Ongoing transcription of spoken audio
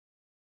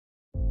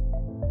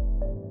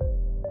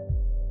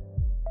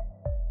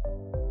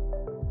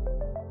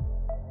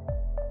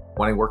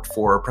When I worked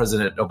for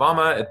President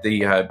Obama at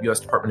the U.S.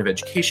 Department of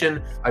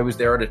Education, I was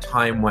there at a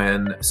time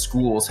when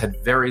schools had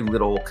very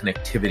little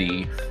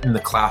connectivity in the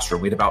classroom.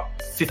 We had about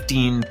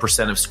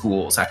 15% of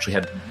schools actually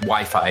had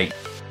Wi-Fi.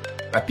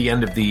 At the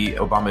end of the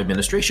Obama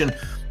administration,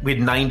 we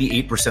had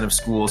 98% of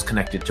schools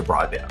connected to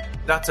broadband.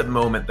 That's a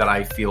moment that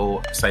I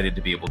feel excited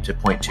to be able to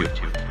point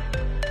to.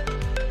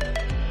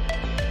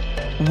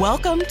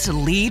 Welcome to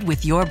Lead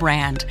with Your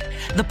Brand,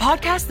 the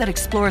podcast that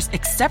explores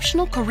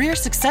exceptional career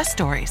success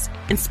stories,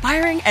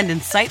 inspiring and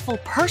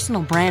insightful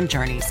personal brand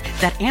journeys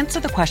that answer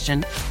the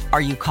question,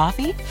 are you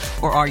coffee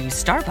or are you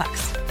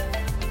Starbucks?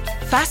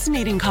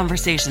 Fascinating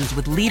conversations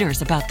with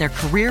leaders about their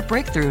career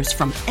breakthroughs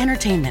from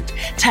entertainment,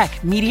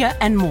 tech, media,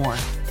 and more.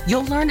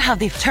 You'll learn how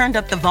they've turned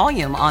up the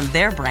volume on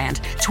their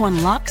brand to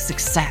unlock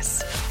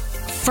success.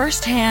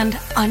 Firsthand,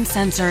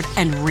 uncensored,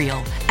 and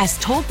real, as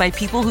told by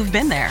people who've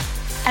been there.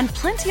 And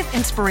plenty of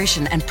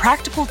inspiration and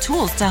practical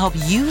tools to help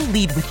you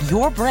lead with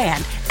your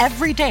brand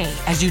every day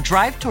as you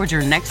drive towards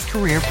your next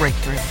career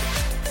breakthrough.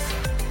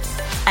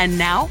 And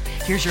now,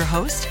 here's your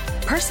host,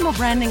 personal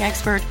branding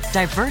expert,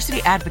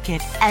 diversity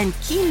advocate, and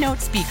keynote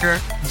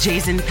speaker,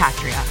 Jason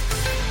Patria.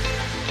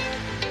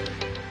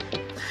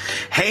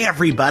 Hey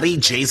everybody,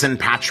 Jason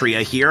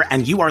Patria here,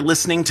 and you are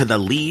listening to the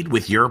Lead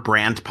with Your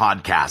Brand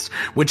podcast,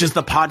 which is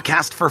the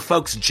podcast for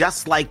folks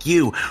just like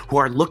you who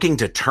are looking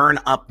to turn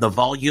up the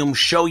volume,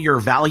 show your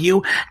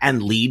value,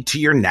 and lead to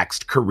your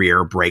next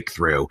career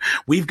breakthrough.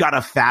 We've got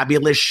a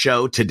fabulous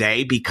show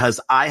today because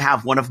I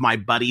have one of my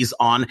buddies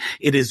on.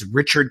 It is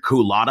Richard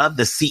Cullotta,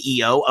 the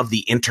CEO of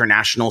the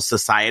International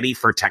Society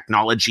for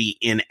Technology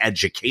in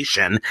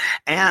Education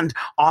and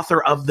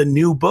author of the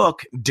new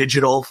book,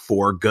 Digital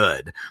for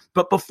Good.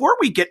 But before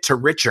we get to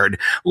Richard,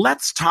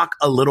 let's talk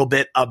a little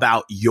bit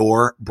about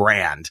your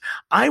brand.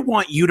 I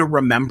want you to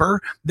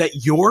remember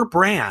that your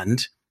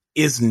brand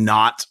is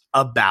not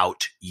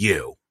about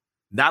you.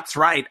 That's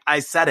right. I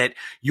said it.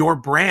 Your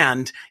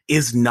brand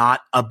is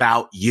not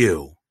about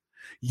you.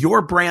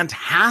 Your brand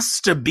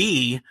has to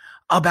be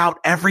about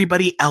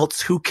everybody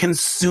else who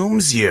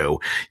consumes you.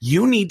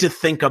 You need to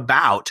think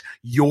about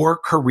your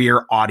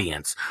career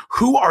audience.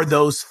 Who are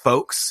those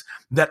folks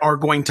that are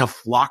going to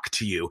flock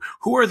to you?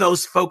 Who are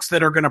those folks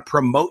that are going to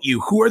promote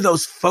you? Who are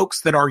those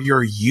folks that are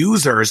your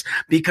users?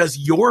 Because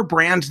your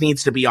brand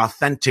needs to be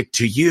authentic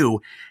to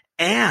you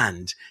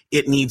and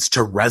it needs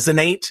to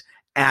resonate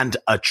and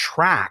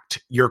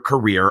attract your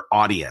career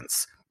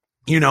audience.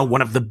 You know,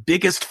 one of the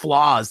biggest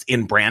flaws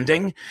in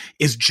branding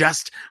is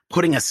just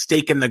putting a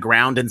stake in the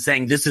ground and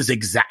saying, this is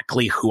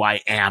exactly who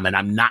I am and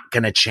I'm not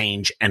going to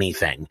change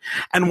anything.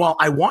 And while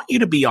I want you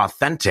to be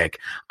authentic,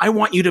 I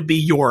want you to be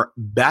your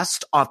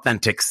best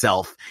authentic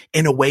self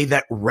in a way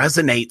that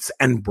resonates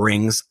and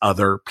brings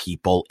other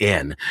people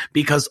in.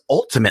 Because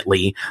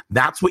ultimately,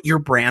 that's what your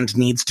brand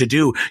needs to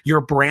do. Your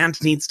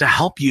brand needs to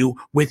help you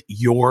with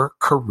your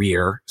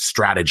career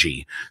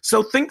strategy.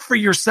 So think for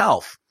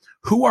yourself.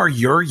 Who are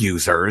your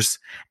users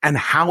and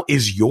how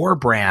is your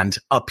brand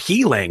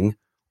appealing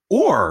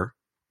or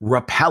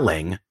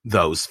repelling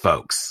those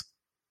folks?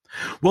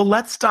 Well,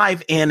 let's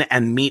dive in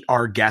and meet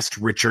our guest,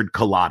 Richard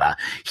Cullotta.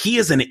 He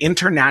is an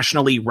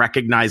internationally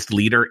recognized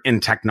leader in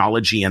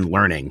technology and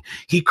learning.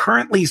 He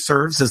currently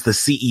serves as the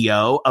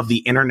CEO of the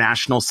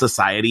International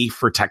Society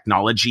for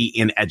Technology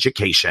in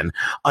Education,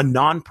 a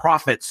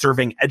nonprofit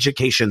serving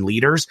education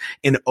leaders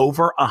in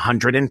over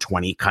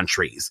 120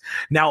 countries.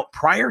 Now,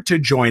 prior to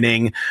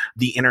joining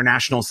the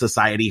International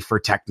Society for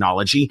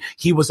Technology,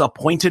 he was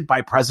appointed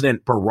by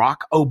President Barack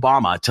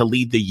Obama to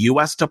lead the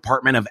U.S.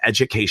 Department of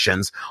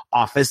Education's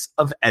Office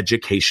of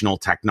Educational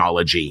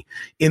Technology.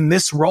 In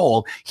this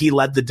role, he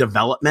led the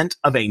development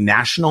of a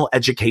national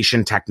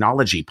education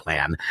technology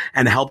plan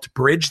and helped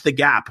bridge the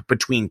gap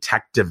between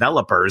tech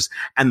developers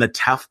and the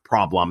tough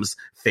problems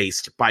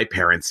faced by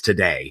parents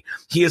today.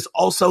 He is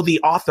also the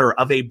author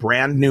of a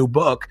brand new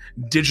book,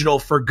 Digital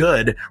for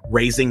Good,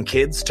 Raising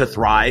Kids to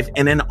Thrive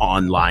in an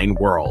Online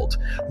World.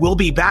 We'll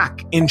be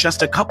back in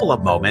just a couple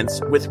of moments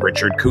with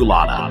Richard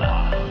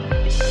Cullotta.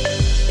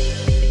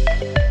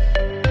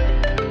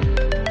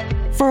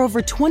 For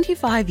over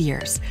 25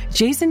 years,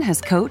 Jason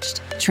has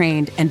coached,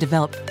 trained, and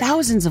developed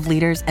thousands of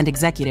leaders and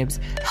executives,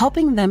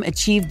 helping them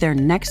achieve their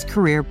next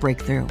career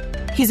breakthrough.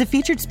 He's a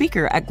featured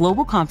speaker at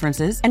global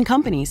conferences and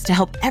companies to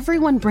help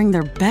everyone bring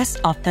their best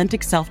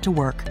authentic self to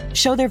work,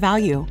 show their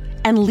value,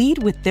 and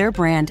lead with their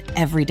brand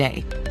every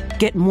day.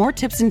 Get more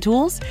tips and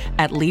tools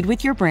at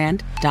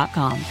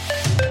leadwithyourbrand.com.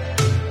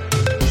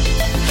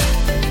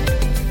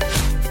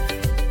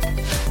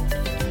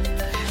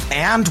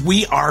 And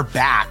we are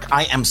back.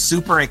 I am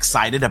super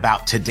excited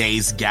about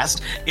today's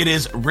guest. It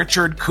is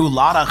Richard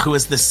Cullotta, who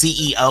is the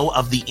CEO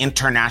of the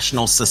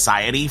International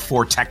Society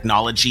for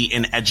Technology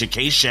in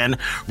Education.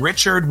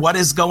 Richard, what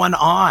is going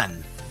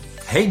on?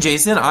 Hey,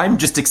 Jason, I'm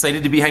just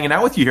excited to be hanging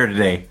out with you here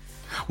today.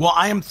 Well,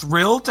 I am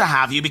thrilled to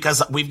have you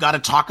because we've got to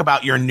talk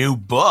about your new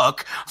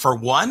book for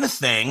one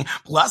thing.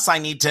 Plus, I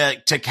need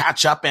to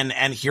catch up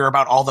and hear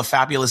about all the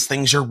fabulous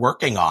things you're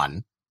working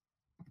on.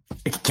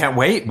 I can't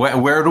wait.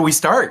 Where do we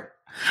start?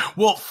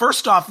 Well,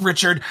 first off,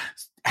 Richard,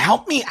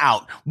 Help me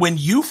out. When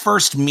you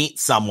first meet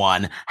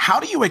someone, how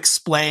do you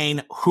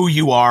explain who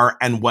you are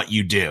and what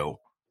you do?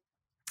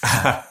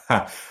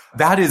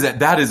 That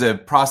is a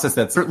process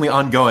that's certainly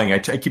ongoing. I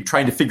keep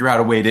trying to figure out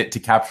a way to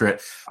capture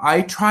it.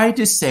 I try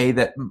to say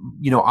that,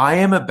 I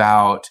am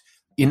about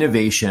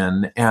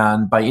innovation.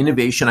 And by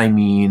innovation, I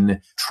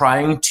mean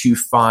trying to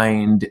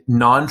find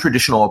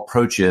non-traditional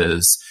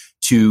approaches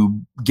to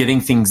getting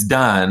things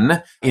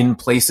done in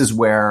places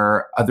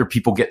where other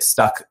people get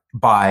stuck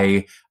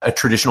by a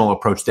traditional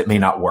approach that may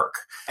not work.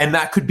 And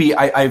that could be,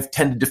 I've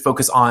tended to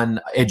focus on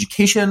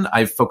education.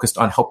 I've focused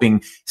on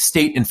helping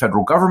state and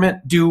federal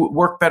government do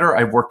work better.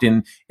 I've worked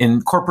in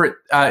corporate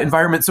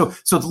environments. So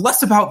it's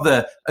less about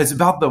it's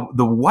about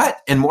the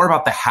what and more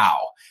about the how.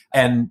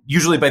 And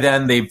usually by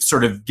then they've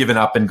sort of given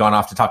up and gone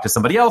off to talk to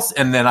somebody else.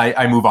 And then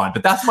I move on.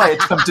 But that's my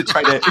attempt to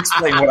try to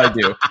explain what I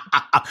do.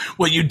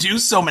 Well, you do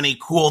so many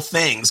cool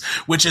things,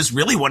 which is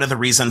really one of the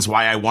reasons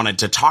why I wanted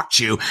to talk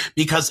to you,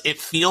 because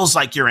it feels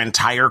like your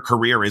entire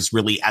career is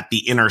really at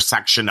the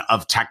intersection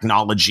of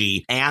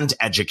technology and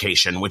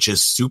education, which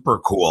is super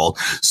cool.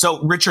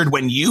 So, Richard,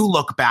 when you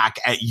look back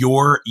at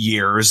your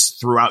years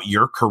throughout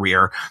your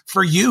career,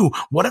 for you,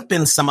 what have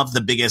been some of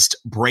the biggest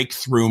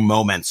breakthrough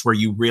moments where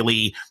you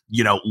really,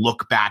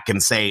 look back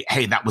and say,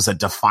 hey, that was a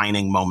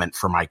defining moment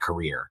for my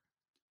career?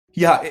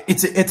 Yeah,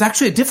 it's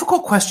actually a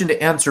difficult question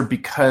to answer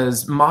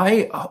because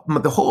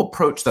the whole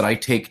approach that I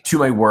take to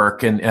my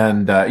work and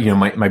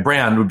my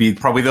brand would be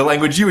probably the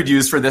language you would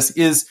use for this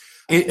is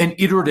an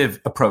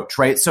iterative approach,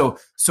 right? So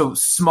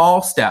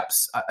small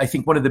steps. I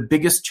think one of the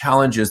biggest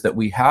challenges that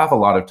we have a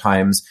lot of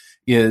times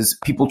is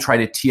people try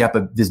to tee up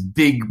this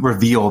big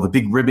reveal, the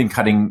big ribbon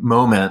cutting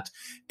moment.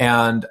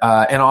 And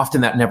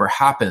often that never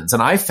happens.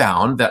 And I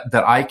found that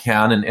I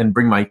can and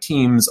bring my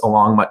teams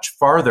along much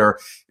farther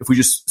if we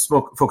just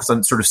focus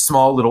on sort of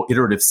small little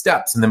iterative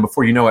steps. And then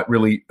before you know it,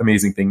 really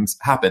amazing things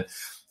happen.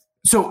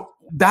 So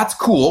that's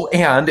cool.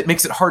 And it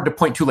makes it hard to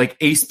point to like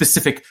a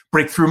specific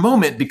breakthrough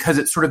moment because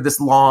it's sort of this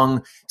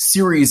long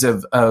series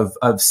of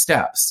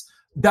steps.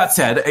 That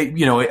said,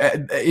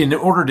 in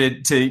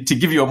order to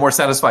give you a more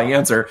satisfying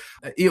answer,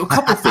 a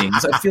couple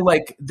things. I feel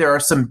like there are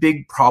some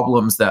big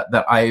problems that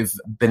I've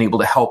been able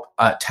to help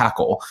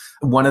tackle.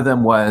 One of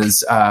them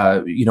was,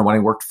 when I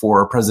worked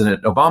for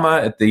President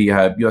Obama at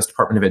the U.S.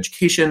 Department of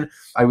Education.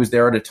 I was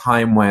there at a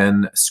time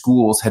when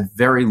schools had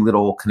very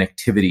little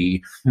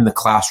connectivity in the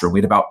classroom. We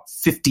had about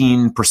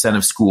 15%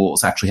 of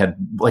schools actually had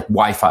like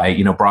Wi-Fi,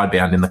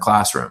 broadband in the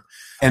classroom.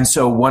 And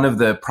so one of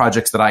the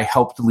projects that I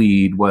helped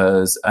lead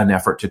was an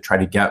effort to try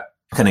to get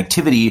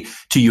connectivity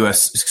to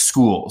U.S.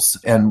 schools.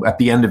 And at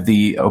the end of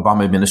the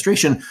Obama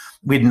administration,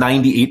 we had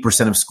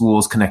 98% of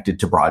schools connected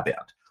to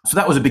broadband. So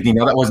that was a big thing.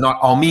 Now, that was not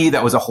all me.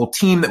 That was a whole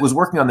team that was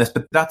working on this.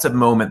 But that's a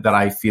moment that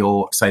I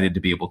feel excited to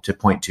be able to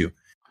point to.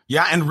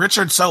 Yeah. And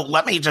Richard, so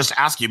let me just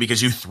ask you,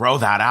 because you throw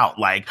that out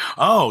like,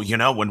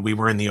 when we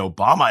were in the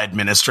Obama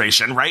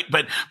administration, right?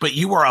 But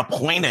you were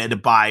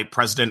appointed by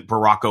President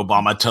Barack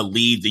Obama to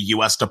lead the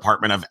U.S.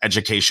 Department of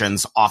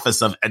Education's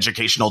Office of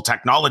Educational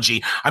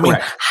Technology. I mean,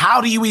 Correct.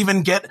 How do you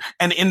even get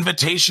an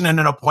invitation and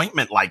an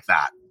appointment like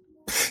that?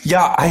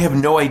 Yeah, I have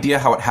no idea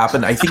how it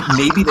happened. I think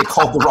maybe they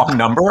called the wrong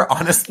number,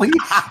 honestly,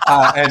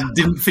 and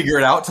didn't figure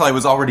it out till I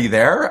was already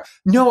there.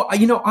 No,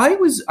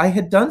 I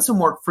had done some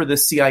work for the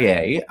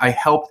CIA. I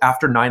helped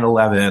after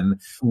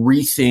 9/11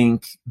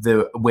 rethink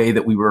the way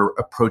that we were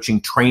approaching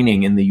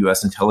training in the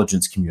U.S.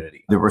 intelligence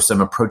community. There were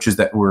some approaches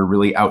that were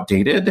really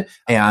outdated.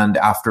 And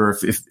after,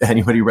 if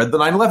anybody read the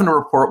 9/11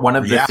 report, one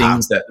of the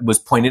things that was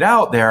pointed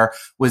out there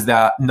was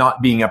that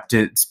not being up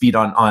to speed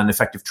on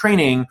effective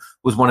training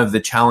was one of the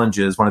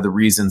challenges, one of the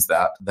reasons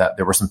that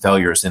there were some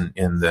failures in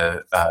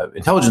the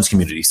intelligence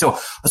community. So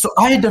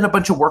I had done a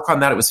bunch of work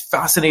on that. It was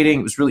fascinating.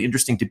 It was really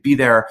interesting to be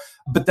there.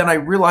 But then I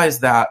realized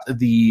that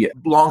the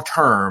long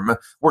term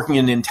working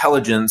in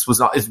intelligence was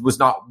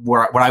not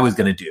what I was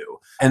going to do.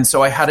 And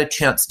so I had a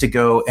chance to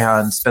go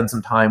and spend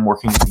some time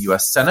working in the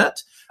U.S.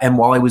 Senate. And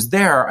while I was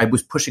there, I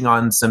was pushing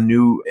on some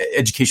new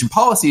education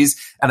policies,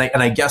 and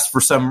I guess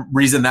for some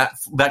reason that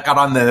got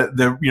on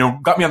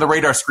got me on the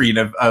radar screen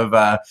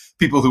of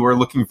people who were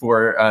looking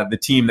for the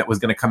team that was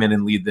going to come in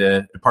and lead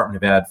the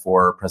Department of Ed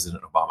for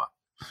President Obama.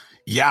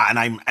 Yeah.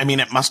 And I mean,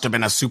 it must have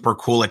been a super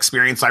cool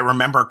experience. I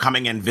remember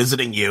coming and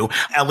visiting you,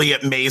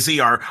 Elliot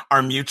Mazie, our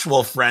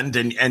mutual friend,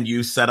 and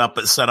you set up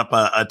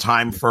a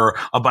time for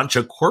a bunch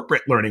of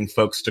corporate learning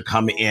folks to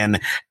come in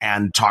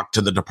and talk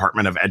to the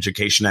Department of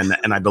Education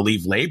and I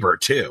believe labor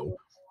too.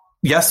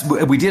 Yes,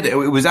 we did. It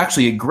was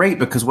actually great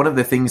because one of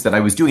the things that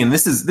I was doing, and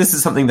this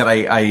is something that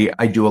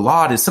I do a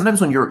lot, is sometimes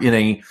when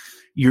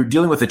you're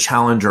dealing with a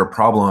challenge or a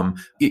problem,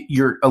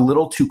 you're a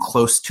little too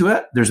close to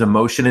it. There's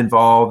emotion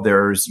involved.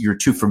 You're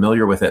too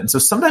familiar with it. And so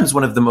sometimes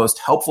one of the most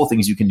helpful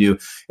things you can do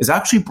is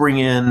actually bring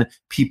in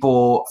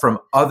people from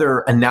other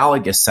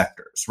analogous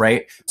sectors,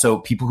 right? So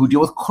people who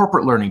deal with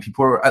corporate learning,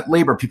 people who are at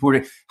labor,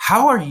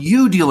 how are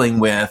you dealing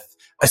with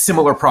a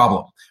similar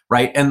problem?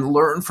 Right. And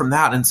learn from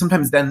that. And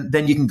sometimes then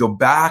you can go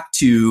back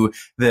to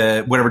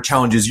the whatever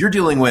challenges you're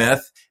dealing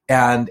with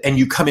and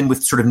you come in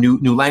with sort of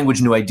new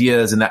language, new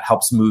ideas, and that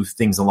helps move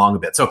things along a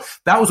bit. So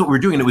that was what we were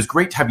doing. And it was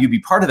great to have you be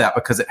part of that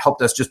because it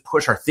helped us just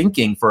push our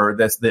thinking for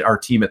our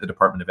team at the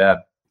Department of Ed.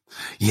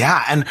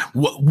 Yeah. And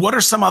what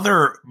are some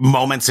other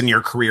moments in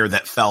your career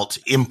that felt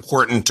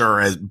important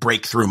or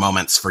breakthrough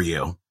moments for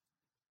you?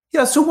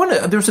 Yeah, so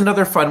there's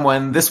another fun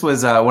one. This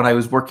was when I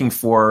was working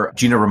for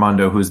Gina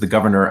Raimondo, who was the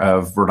governor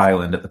of Rhode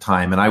Island at the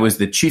time, and I was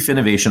the chief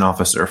innovation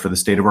officer for the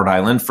state of Rhode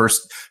Island.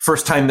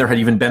 First time there had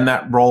even been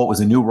that role. It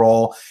was a new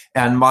role,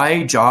 and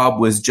my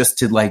job was just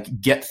to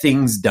get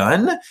things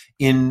done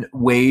in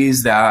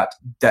ways that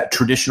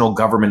traditional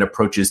government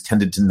approaches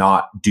tended to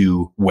not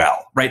do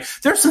well. Right?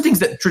 There are some things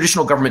that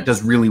traditional government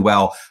does really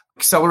well.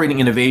 Accelerating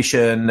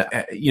innovation,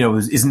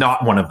 is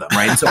not one of them,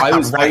 right? And so I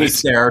was, I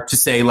was there to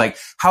say,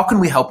 how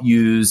can we help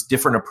use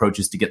different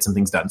approaches to get some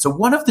things done? So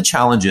one of the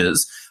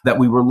challenges that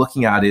we were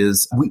looking at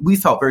is we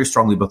felt very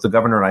strongly, both the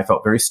governor and I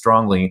felt very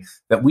strongly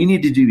that we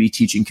needed to be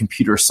teaching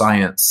computer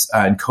science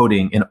and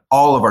coding in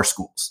all of our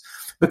schools.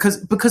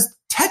 Because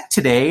tech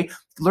today,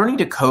 learning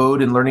to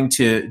code and learning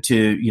to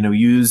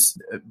use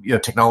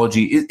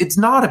technology, it's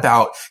not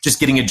about just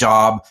getting a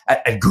job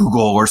at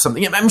Google or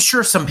something. I'm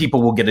sure some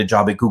people will get a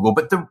job at Google,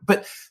 but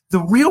the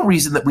real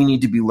reason that we need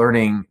to be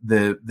learning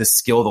the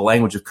skill, the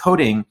language of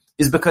coding,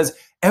 is because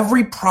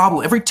every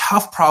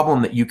tough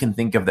problem that you can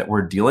think of that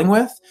we're dealing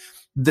with,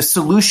 the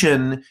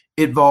solution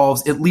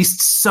involves at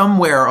least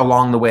somewhere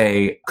along the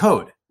way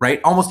code, right?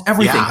 Almost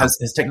everything has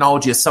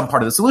technology as some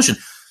part of the solution.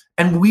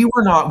 And we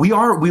were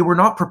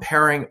not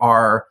preparing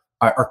our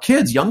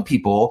kids, young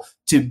people,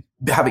 to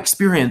have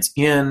experience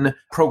in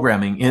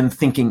programming, in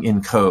thinking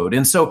in code.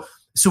 And so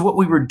what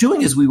we were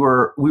doing is we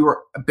were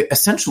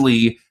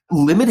essentially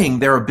limiting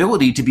their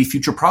ability to be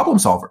future problem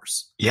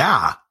solvers.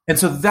 Yeah. And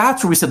so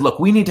that's where we said, look,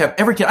 we need to have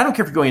every kid. I don't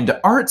care if you're going into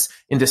arts,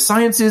 into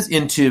sciences,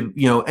 into,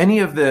 any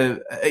of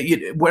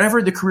the,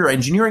 whatever the career,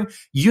 engineering,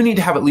 you need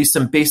to have at least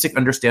some basic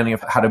understanding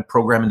of how to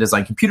program and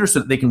design computers so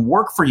that they can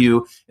work for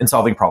you in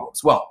solving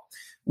problems. Well,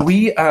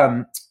 we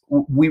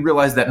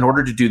realized that in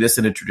order to do this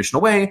in a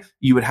traditional way,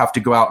 you would have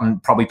to go out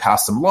and probably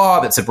pass some law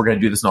that said we're going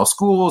to do this in all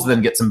schools,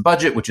 then get some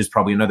budget, which is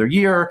probably another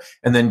year,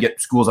 and then get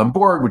schools on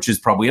board, which is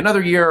probably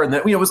another year. And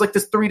then, it was like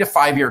this 3 to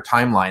 5 year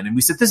timeline. And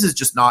we said, this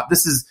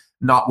is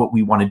not what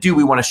we want to do.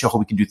 We want to show how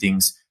we can do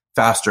things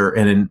faster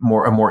and in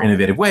a more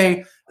innovative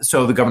way.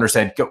 So the governor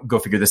said, go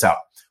figure this out.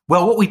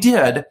 Well, what we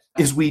did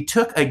is we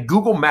took a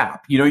Google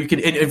map. You can,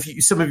 and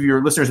if some of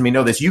your listeners may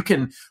know this, you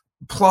can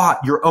plot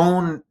your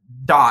own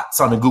dots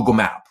on a Google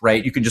map,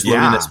 right? You can just load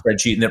in a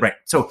spreadsheet and then, right.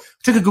 So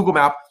took a Google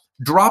map,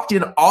 dropped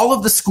in all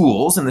of the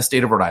schools in the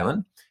state of Rhode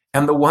Island,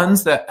 and the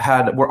ones that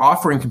were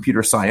offering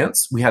computer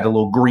science, we had a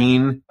little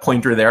green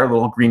pointer there, a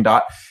little green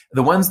dot.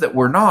 The ones that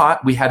were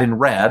not, we had in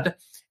red.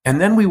 And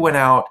then we went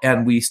out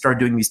and we started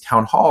doing these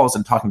town halls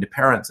and talking to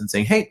parents and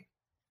saying, hey,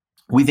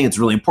 we think it's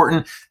really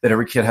important that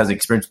every kid has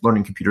experience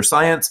learning computer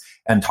science,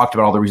 and talked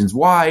about all the reasons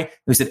why. And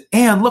we said,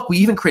 and look, we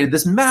even created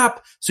this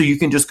map so you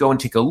can just go and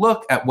take a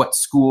look at what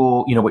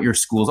school, what your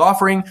school is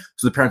offering.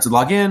 So the parents would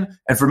log in,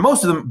 and for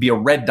most of them, it'd be a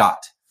red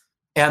dot.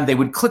 And they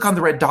would click on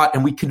the red dot,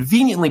 and we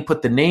conveniently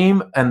put the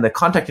name and the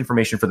contact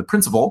information for the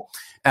principal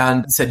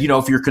and said,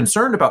 if you're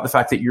concerned about the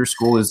fact that your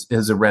school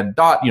is a red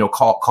dot,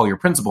 call your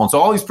principal. And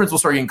so all these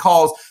principals started getting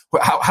calls.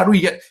 How do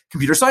we get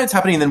computer science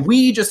happening? And then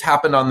we just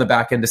happened on the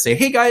back end to say,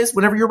 hey guys,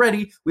 whenever you're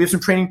ready, we have some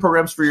training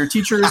programs for your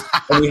teachers,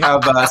 and we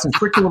have some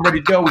curriculum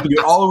ready to go. We can do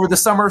it all over the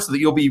summer so that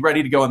you'll be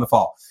ready to go in the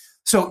fall.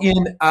 So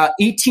in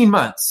 18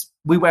 months,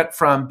 we went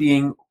from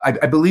being,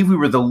 I believe we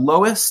were the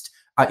lowest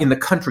in the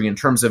country in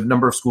terms of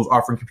number of schools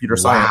offering computer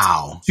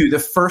science to the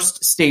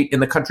first state in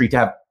the country to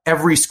have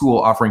every school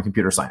offering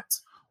computer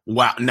science.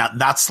 Wow. Now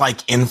that's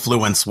like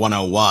Influence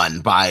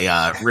 101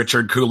 by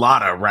Richard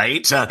Culata,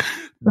 right?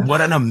 What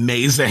an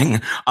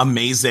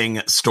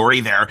amazing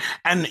story there.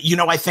 And,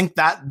 I think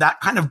that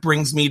kind of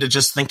brings me to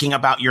just thinking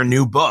about your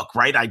new book,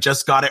 right? I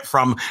just got it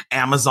from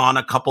Amazon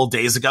a couple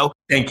days ago.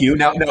 Thank you.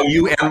 Now,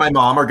 you and my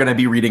mom are going to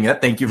be reading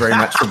it. Thank you very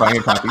much for buying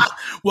a copy.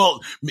 Well,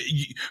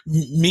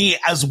 me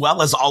as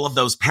well as all of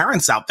those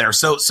parents out there.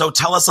 So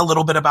tell us a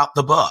little bit about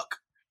the book.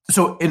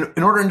 So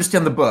in order to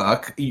understand the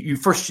book, you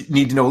first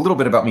need to know a little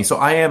bit about me. So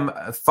I am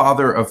a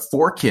father of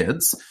 4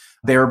 kids.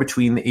 They're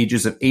between the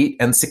ages of 8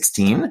 and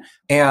 16.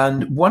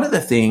 And one of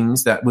the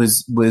things that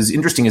was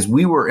interesting is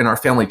we were in our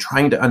family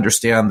trying to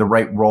understand the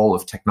right role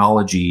of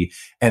technology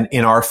and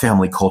in our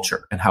family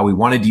culture and how we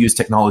wanted to use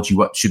technology,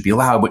 what should be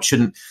allowed, what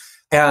shouldn't.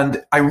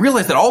 And I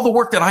realized that all the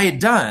work that I had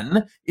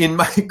done in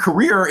my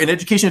career in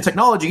education and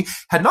technology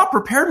had not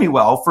prepared me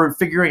well for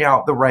figuring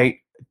out the right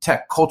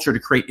tech culture to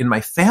create in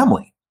my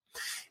family.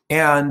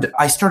 And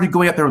I started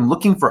going out there and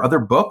looking for other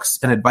books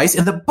and advice.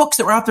 And the books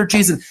that were out there,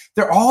 Jason,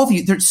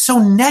 they're so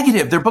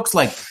negative. They're books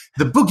like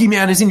The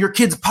Boogeyman is in Your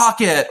Kid's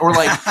Pocket, or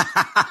like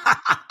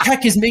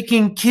Tech is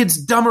Making Kids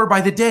Dumber by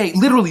the Day.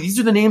 Literally,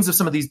 these are the names of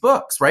some of these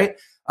books, right?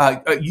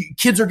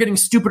 Kids are getting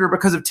stupider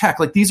because of tech.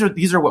 Like these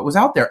are what was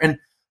out there. And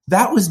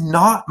that was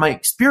not my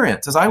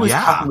experience. As I was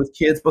talking with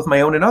kids, both my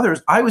own and others,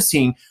 I was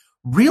seeing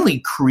really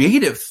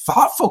creative,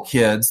 thoughtful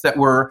kids that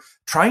were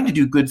trying to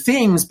do good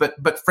things, but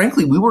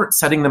frankly, we weren't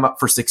setting them up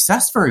for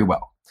success very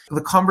well.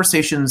 The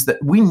conversations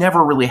that we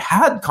never really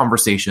had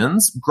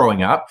conversations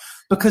growing up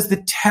because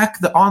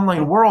the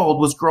online world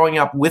was growing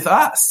up with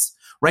us,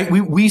 right?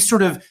 We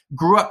sort of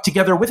grew up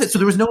together with it. So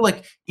there was no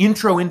like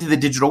intro into the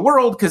digital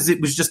world because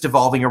it was just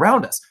evolving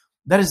around us.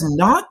 That is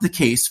not the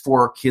case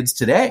for kids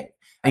today.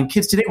 And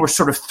kids today, we're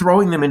sort of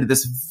throwing them into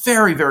this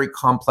very, very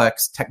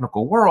complex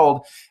technical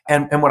world.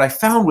 And what I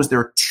found was there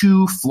are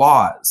two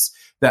flaws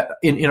that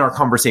in our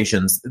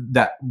conversations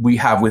that we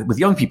have with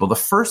young people. The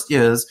first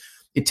is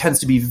it tends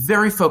to be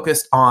very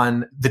focused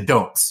on the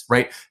don'ts,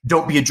 right?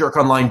 Don't be a jerk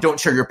online. Don't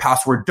share your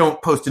password.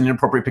 Don't post an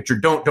inappropriate picture.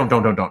 Don't.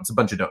 It's a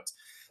bunch of don'ts.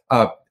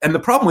 And the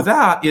problem with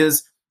that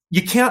is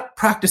you can't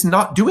practice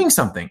not doing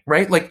something,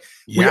 right? Like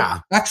we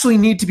actually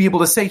need to be able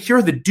to say, here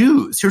are the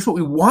do's. Here's what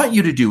we want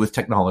you to do with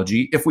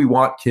technology if we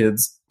want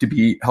kids to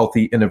be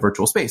healthy in a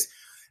virtual space.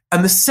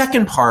 And the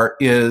second part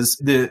is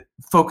the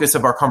focus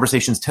of our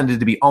conversations tended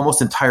to be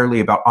almost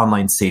entirely about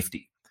online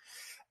safety.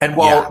 And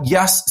while,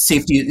 yes,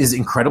 safety is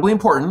incredibly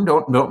important,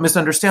 don't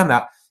misunderstand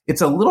that.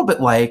 It's a little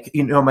bit like,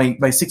 my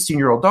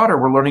 16-year-old daughter,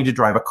 we're learning to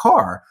drive a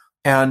car.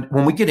 And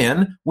when we get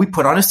in, we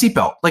put on a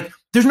seatbelt. Like,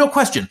 there's no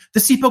question. The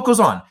seatbelt goes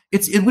on.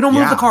 We don't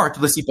move the car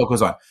until the seatbelt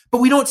goes on.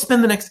 But we don't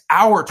spend the next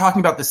hour talking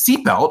about the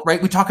seatbelt,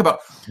 right? We talk about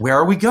where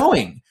are we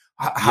going?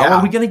 How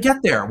are we going to get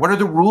there? What are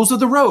the rules of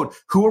the road?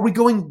 Who are we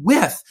going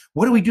with?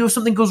 What do we do if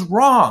something goes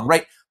wrong,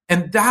 right?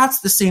 And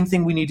that's the same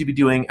thing we need to be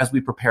doing as we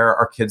prepare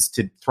our kids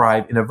to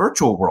thrive in a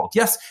virtual world.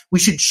 Yes, we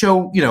should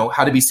show,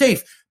 how to be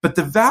safe, but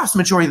the vast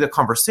majority of the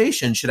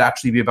conversation should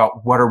actually be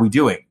about what are we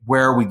doing?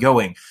 Where are we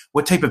going?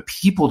 What type of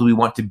people do we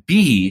want to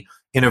be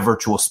in a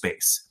virtual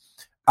space?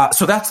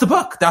 So that's the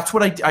book. That's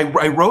what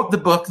I wrote the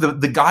book,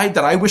 the guide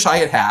that I wish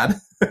I had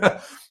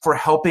for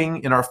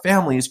helping in our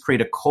families create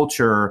a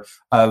culture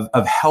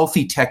of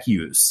healthy tech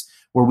use,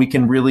 where we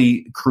can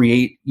really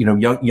create,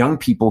 young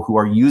people who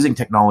are using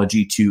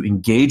technology to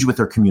engage with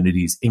their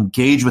communities,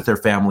 engage with their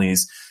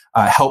families,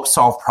 help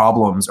solve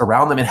problems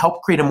around them, and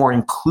help create a more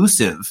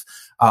inclusive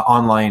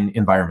online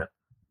environment.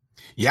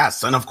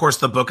 Yes. And of course,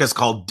 the book is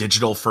called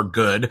Digital for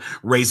Good,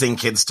 Raising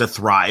Kids to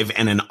Thrive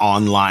in an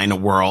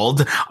Online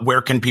World.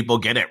 Where can people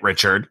get it,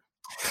 Richard?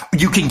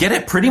 You can get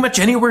it pretty much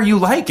anywhere you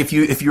like. If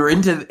you're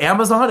into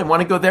Amazon and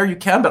want to go there, you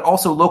can, but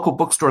also local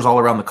bookstores all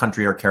around the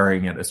country are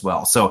carrying it as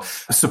well. So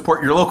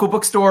support your local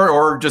bookstore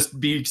or just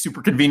be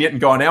super convenient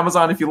and go on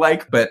Amazon if you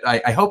like. But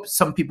I hope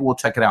some people will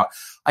check it out.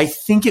 I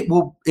think it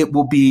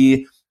will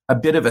be a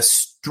bit of a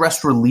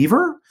stress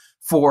reliever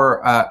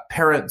for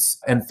parents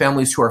and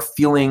families who are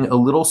feeling a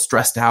little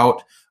stressed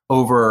out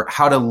over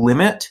how to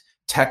limit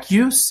tech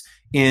use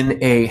in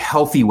a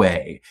healthy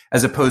way,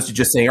 as opposed to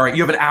just saying, all right,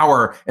 you have an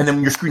hour and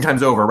then your screen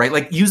time's over, right?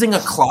 Like using a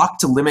clock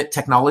to limit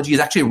technology is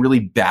actually a really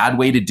bad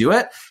way to do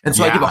it. And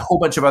so I give a whole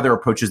bunch of other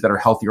approaches that are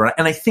healthier.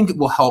 And I think it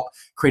will help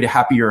create a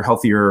happier,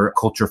 healthier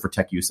culture for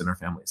tech use in our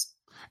families.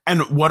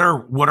 And what are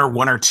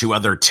one or two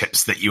other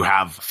tips that you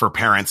have for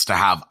parents to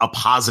have a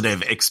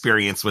positive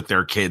experience with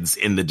their kids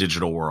in the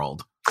digital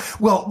world?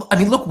 Well,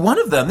 look, one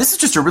of them, this is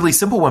just a really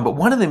simple one, but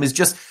one of them is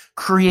just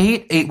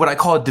create what I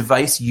call a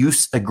device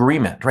use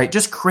agreement, right?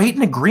 Just create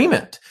an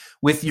agreement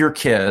with your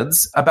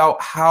kids about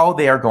how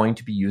they are going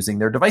to be using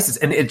their devices.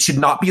 And it should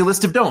not be a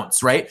list of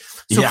don'ts, right?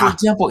 So for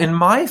example, in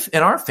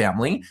our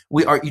family,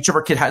 each of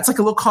our kids it's like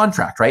a little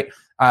contract, right?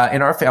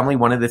 In our family,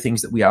 one of the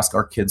things that we ask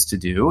our kids to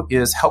do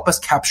is help us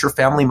capture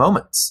family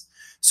moments.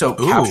 So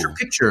capture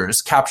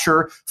pictures,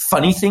 capture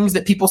funny things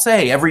that people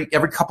say. Every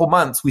couple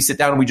months, we sit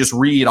down and we just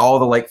read all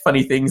the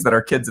funny things that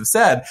our kids have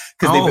said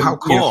because they've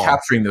been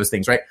capturing those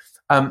things, right?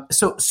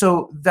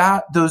 So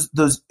that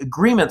those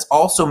agreements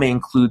also may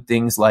include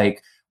things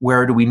like,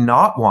 where do we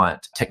not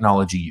want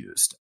technology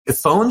used?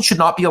 Phones should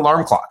not be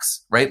alarm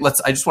clocks, right?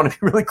 I just want to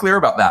be really clear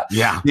about that.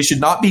 Yeah. They should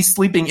not be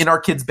sleeping in our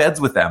kids' beds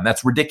with them.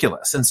 That's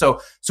ridiculous. And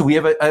so we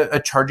have a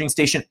charging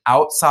station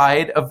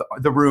outside of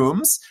the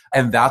rooms,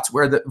 and that's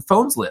where the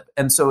phones live.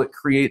 And so it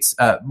creates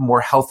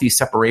more healthy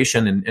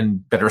separation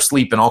and better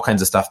sleep and all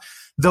kinds of stuff.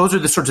 Those are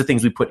the sorts of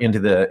things we put into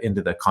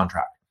the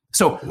contract.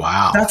 So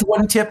that's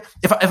one tip.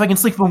 If I can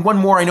slip in one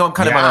more, I know I'm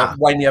kind of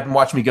winding up and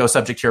watch me go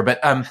subject here, but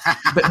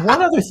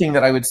one other thing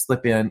that I would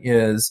slip in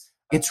is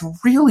it's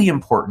really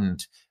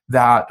important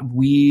that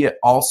we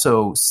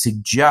also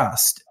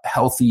suggest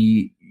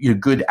healthy,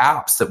 good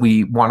apps that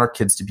we want our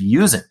kids to be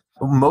using.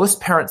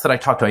 Most parents that I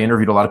talk to, I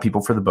interviewed a lot of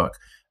people for the book.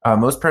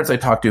 Most parents I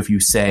talk to, if you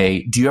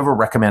say, do you ever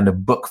recommend a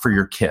book for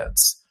your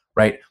kids,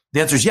 right? The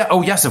answer is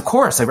yes, of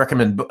course. I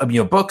recommend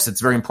books.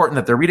 It's very important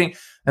that they're reading.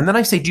 And then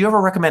I say, do you ever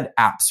recommend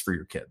apps for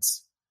your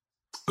kids?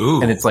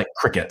 Ooh. And it's like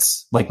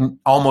crickets,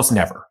 almost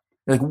never.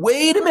 You're like,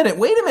 wait a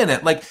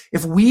minute.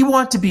 If we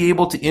want to be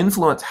able to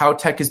influence how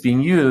tech is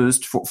being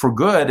used for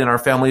good in our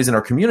families and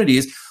our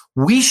communities,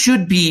 we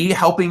should be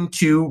helping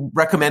to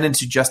recommend and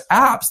suggest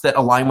apps that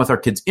align with our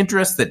kids'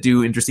 interests, that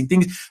do interesting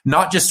things,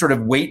 not just sort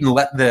of wait and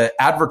let the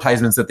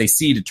advertisements that they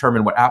see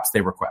determine what apps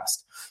they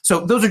request.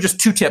 So those are just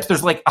 2 tips.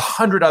 There's like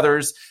 100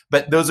 others,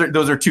 but those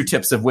are 2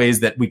 tips of ways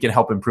that we can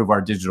help improve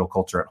our digital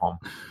culture at home.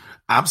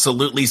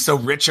 Absolutely. So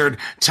Richard,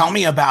 tell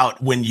me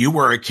about when you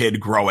were a kid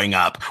growing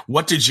up.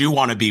 What did you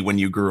want to be when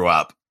you grew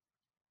up?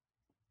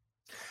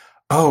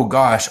 Oh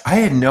gosh, I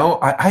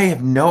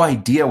have no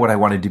idea what I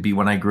wanted to be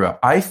when I grew up.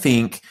 I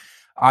think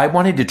I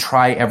wanted to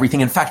try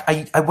everything. In fact,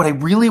 what I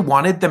really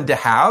wanted them to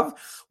have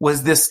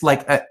was this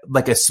like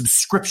a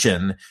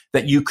subscription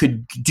that you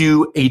could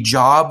do a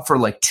job for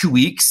like 2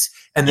 weeks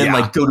and then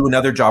like go to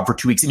another job for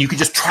 2 weeks, and you could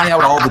just try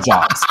out all the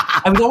jobs.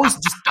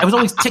 I was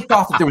always ticked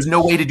off that there was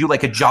no way to do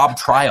like a job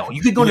trial.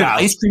 You could go to an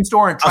ice cream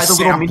store and try the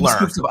little mini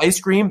scoops of ice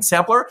cream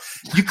sampler.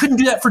 You couldn't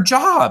do that for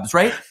jobs,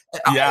 right?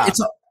 Yeah.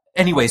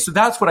 Anyway, so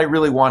that's what I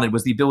really wanted,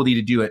 was the ability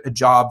to do a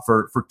job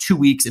for 2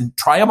 weeks and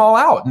try them all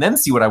out and then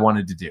see what I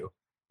wanted to do.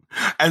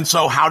 And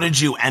so how did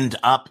you end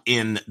up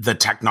in the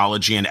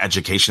technology and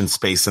education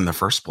space in the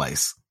first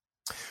place?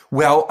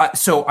 Well,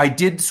 so I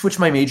did switch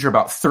my major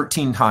about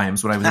 13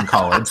 times when I was in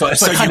college. So I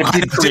kind of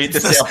did create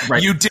this.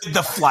 Right. You did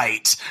the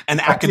flight,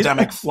 an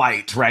academic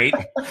flight, right?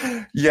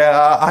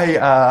 Yeah,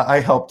 I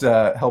helped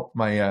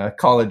my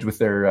college with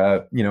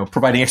their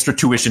providing extra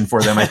tuition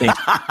for them, I think.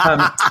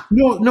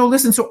 No,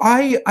 listen. So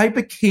I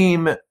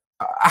became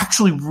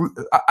actually.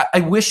 I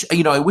wish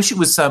it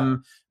was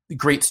some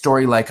great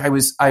story. Like I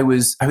was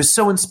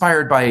so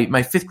inspired by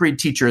my 5th grade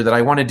teacher that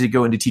I wanted to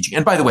go into teaching.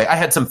 And by the way, I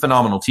had some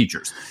phenomenal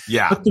teachers.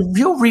 Yeah. But the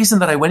real reason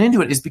that I went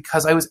into it is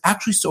because I was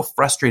actually so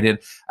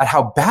frustrated at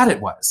how bad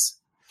it was.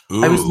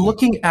 Ooh. I was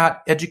looking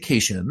at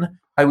education.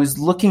 I was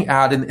looking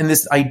at and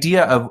this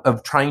idea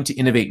of trying to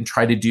innovate and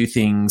try to do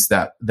things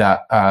that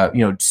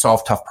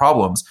solve tough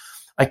problems.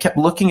 I kept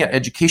looking at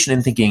education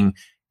and thinking,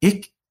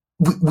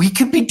 we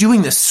could be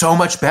doing this so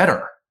much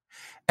better.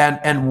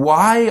 And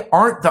why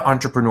aren't the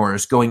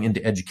entrepreneurs going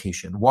into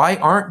education? Why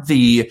aren't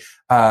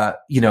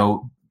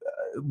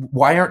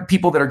why aren't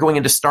people that are going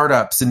into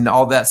startups and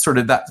all that sort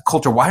of that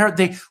culture?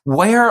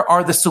 Where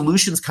are the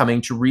solutions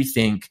coming to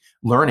rethink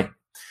learning?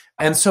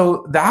 And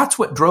so that's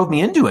what drove me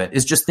into it,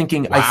 is just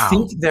thinking, wow. I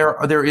think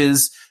there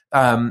is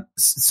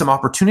some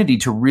opportunity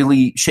to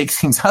really shake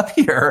things up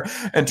here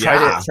and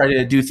try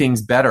to do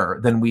things better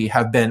than we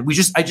have been.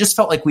 I just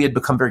felt like we had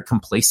become very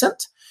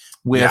complacent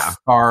with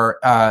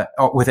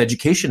with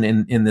education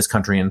in this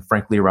country and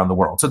frankly around the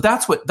world. So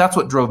that's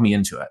what drove me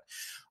into it.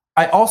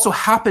 I also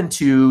happened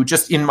to,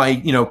 just in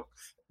my,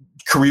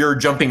 career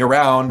jumping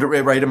around,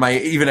 right, in my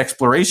even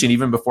exploration,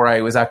 even before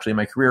I was actually in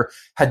my career,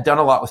 had done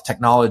a lot with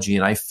technology.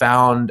 And I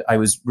found I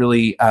was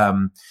really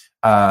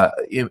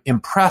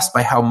impressed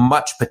by how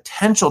much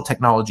potential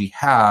technology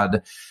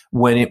had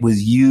when it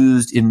was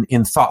used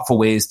in thoughtful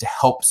ways to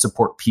help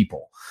support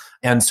people.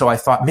 And so I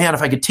thought, man,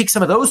 if I could take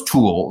some of those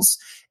tools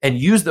and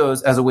use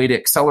those as a way to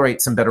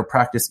accelerate some better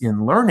practice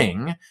in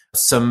learning,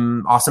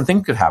 some awesome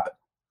things could happen.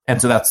 And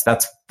so that's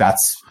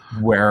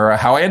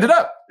how I ended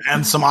up.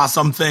 And some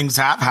awesome things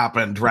have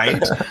happened,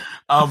 right?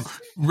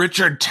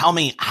 Richard, tell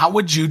me, how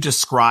would you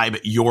describe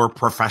your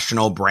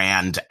professional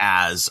brand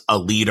as a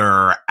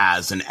leader,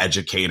 as an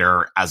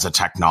educator, as a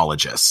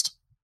technologist?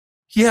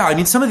 Yeah, I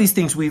mean, some of these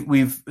things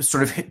we've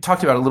sort of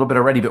talked about a little bit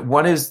already, but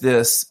one is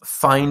this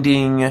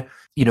finding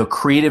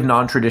creative,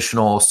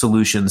 non-traditional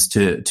solutions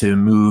to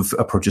move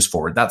approaches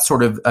forward. That's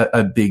sort of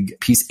a big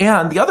piece.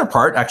 And the other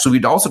part, actually,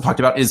 we'd also talked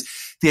about, is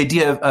the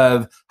idea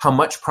of how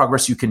much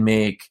progress you can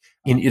make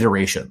in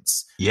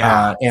iterations.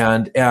 Yeah.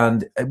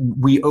 And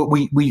we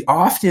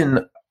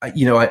often,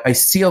 I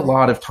see a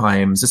lot of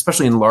times,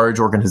 especially in large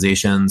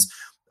organizations,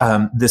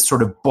 this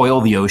sort of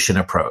boil the ocean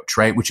approach,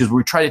 right? Which is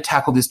we try to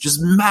tackle this just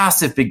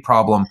massive big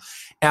problem,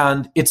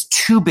 and it's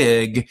too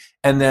big,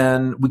 and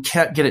then we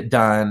can't get it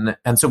done.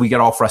 And so we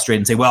get all frustrated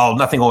and say, well,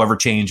 nothing will ever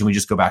change. And we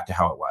just go back to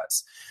how it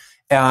was.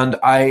 And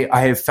I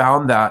have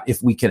found that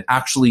if we can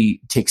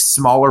actually take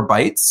smaller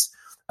bites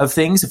of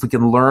things, if we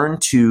can learn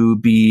to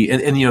be,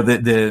 and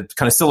the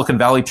kind of Silicon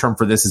Valley term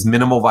for this is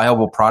minimal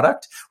viable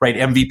product, right?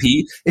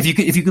 MVP. If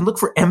you can look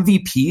for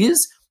MVPs,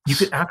 you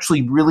can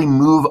actually really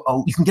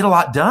you can get a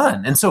lot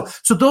done. And so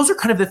those are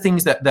kind of the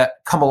things that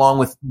come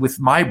along with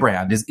my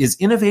brand is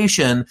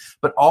innovation,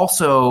 but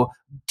also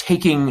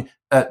taking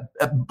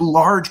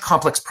large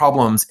complex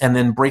problems and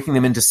then breaking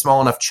them into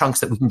small enough chunks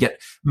that we can get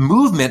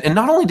movement. And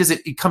not only does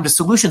it come to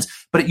solutions,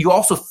 but you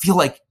also feel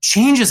like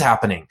change is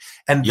happening.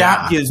 And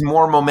that gives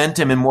more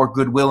momentum and more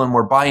goodwill and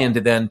more buy-in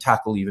to then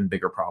tackle even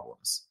bigger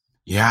problems.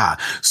 Yeah.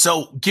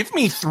 So give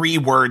me 3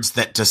 words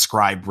that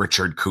describe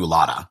Richard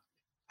Culata.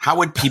 How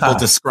would people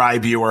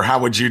describe you, or how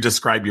would you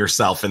describe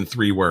yourself in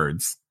 3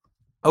 words?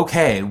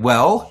 Okay,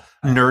 well,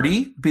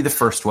 nerdy would be the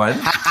first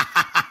one.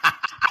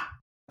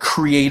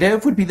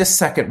 Creative would be the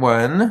second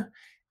one.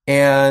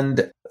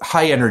 And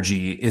high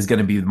energy is going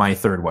to be my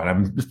third one.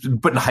 I'm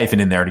putting a hyphen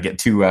in there to get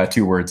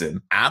two words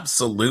in.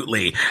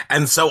 Absolutely.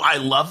 And so I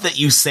love that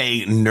you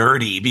say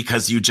nerdy,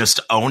 because you just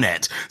own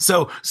it.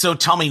 So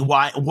tell me,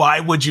 why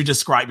would you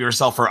describe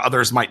yourself, or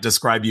others might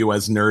describe you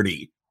as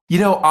nerdy?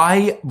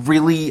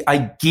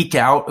 I geek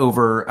out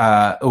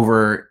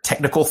over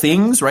technical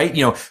things,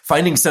 right?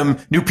 Finding some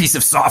new piece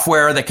of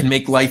software that can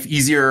make life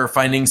easier,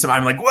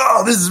 I'm like,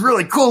 whoa, this is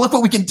really cool. Look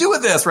what we can do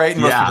with this, right?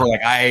 And most people are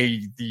like, I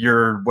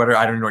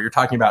don't know what you're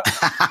talking about.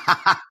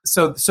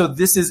 So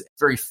this is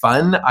very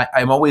fun.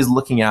 I'm always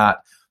looking at,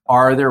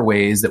 are there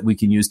ways that we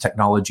can use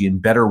technology in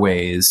better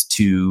ways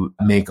to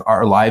make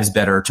our lives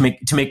better, to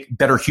make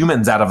better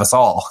humans out of us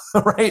all,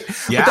 right?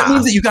 Yeah. But that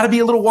means that you got to be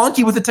a little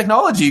wonky with the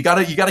technology. You got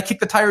to kick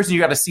the tires, and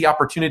you got to see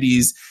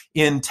opportunities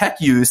in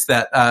tech use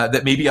that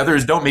maybe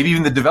others don't, maybe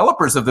even the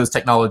developers of those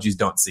technologies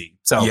don't see.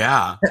 So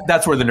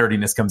that's where the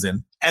nerdiness comes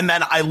in. And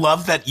then I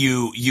love that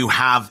you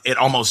have it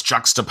almost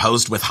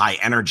juxtaposed with high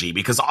energy,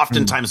 because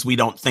oftentimes we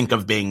don't think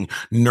of being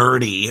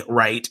nerdy,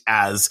 right,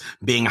 as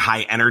being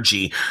high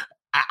energy.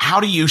 How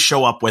do you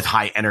show up with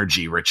high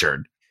energy,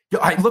 Richard?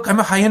 I'm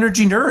a high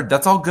energy nerd.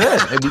 That's all good.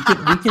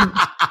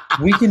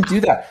 We can do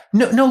that.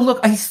 No,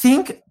 look, I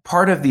think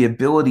part of the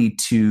ability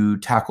to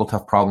tackle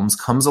tough problems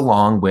comes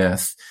along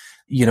with,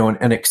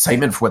 an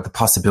excitement for what the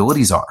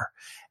possibilities are.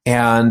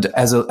 And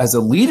as a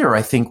leader,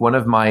 I think one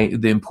of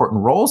the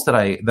important roles that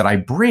I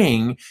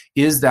bring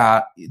is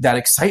that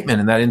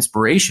excitement and that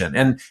inspiration.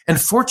 And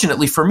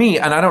fortunately for me,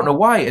 and I don't know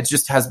why, it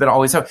just has been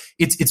always how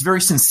it's very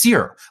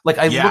sincere. Like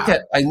I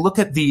look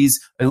at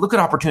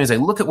opportunities, I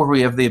look at where we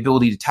have the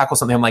ability to tackle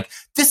something. I'm like,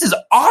 this is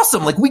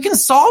awesome. Like we can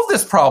solve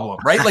this problem,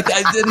 right? Like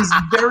that is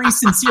very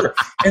sincere.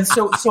 And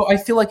so I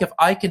feel like if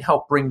I can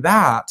help bring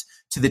that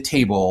to the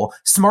table,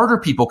 smarter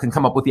people can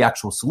come up with the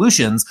actual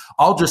solutions.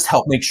 I'll just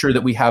help make sure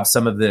that we have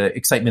some of the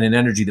excitement and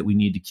energy that we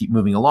need to keep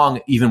moving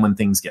along, even when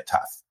things get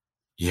tough.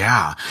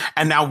 Yeah.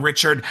 And now,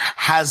 Richard,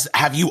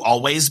 have you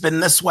always been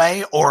this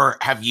way, or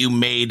have you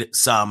made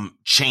some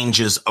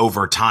changes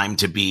over time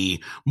to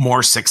be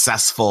more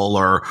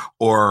successful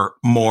or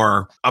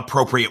more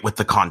appropriate with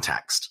the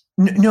context?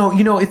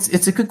 No,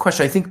 it's a good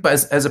question. I think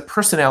as a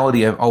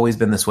personality, I've always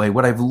been this way.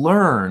 What I've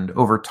learned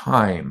over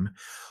time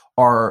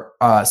are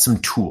some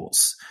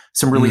tools,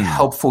 some really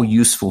helpful,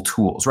 useful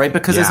tools, right?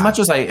 Because as much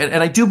as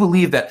I do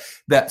believe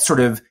that sort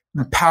of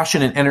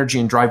passion and energy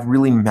and drive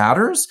really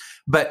matters,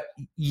 but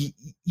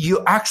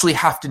you actually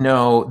have to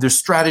know there's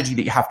strategy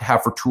that you have to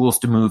have for tools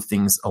to move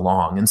things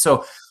along. And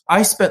so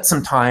I spent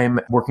some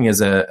time working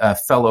as a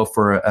fellow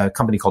for a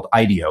company called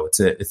IDEO.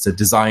 It's a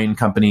design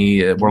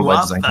company, a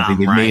worldwide design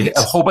company. They've made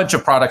a whole bunch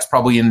of products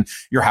probably in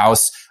your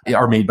house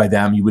are made by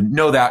them. You wouldn't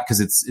know that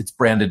because it's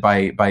branded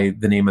by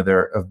the name of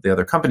the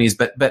other companies.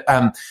 But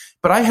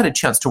I had a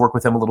chance to work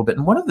with them a little bit.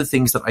 And one of the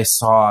things that I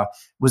saw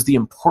was the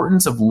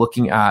importance of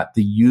looking at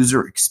the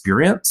user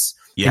experience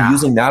and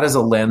using that as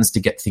a lens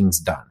to get things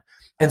done.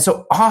 And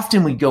so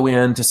often we go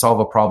in to solve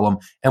a problem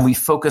and we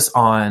focus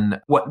on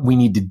what we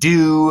need to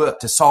do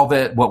to solve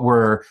it,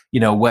 timelines,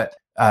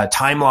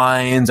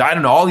 I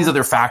don't know, all these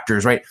other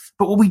factors, right?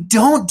 But what we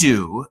don't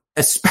do,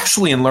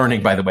 especially in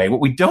learning, by the way, what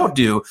we don't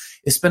do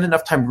is spend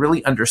enough time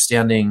really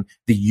understanding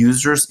the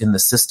users in the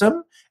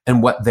system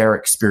and what their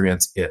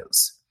experience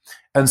is.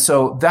 And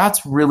so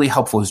that's really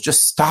helpful, is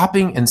just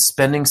stopping and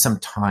spending some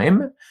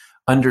time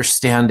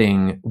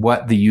understanding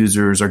what the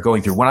users are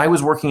going through. When I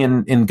was working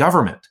in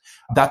government,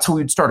 that's how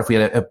we'd start. If we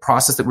had a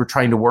process that we're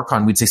trying to work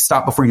on, we'd say,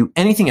 stop before you do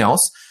anything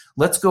else.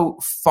 Let's go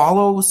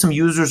follow some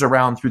users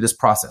around through this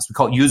process. We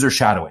call it user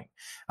shadowing.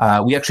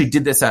 We actually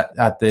did this at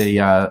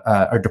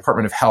our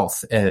Department of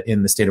Health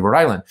in the state of Rhode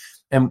Island.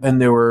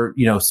 And there were,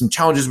 some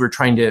challenges we were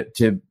trying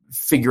to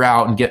figure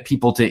out and get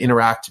people to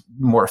interact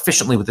more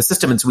efficiently with the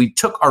system. And so we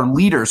took our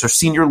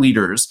senior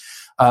leaders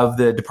of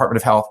the Department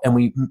of Health, and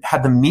we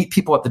had them meet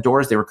people at the door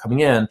as they were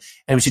coming in,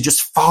 and we should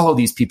just follow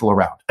these people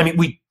around. I mean,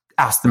 we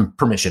asked them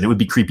permission. It would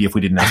be creepy if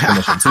we didn't ask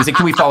permission. So we said,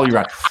 can we follow you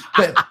around?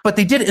 But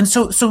they did. And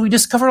so we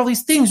discovered all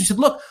these things. We said,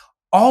 look,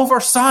 all of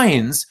our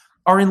signs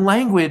are in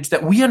language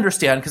that we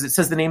understand because it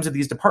says the names of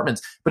these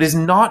departments, but is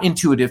not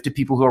intuitive to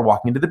people who are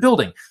walking into the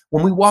building.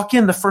 When we walk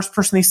in, the first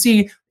person they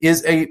see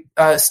is a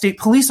state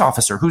police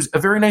officer who's a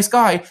very nice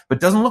guy, but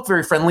doesn't look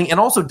very friendly and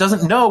also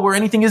doesn't know where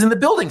anything is in the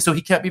building, so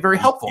he can't be very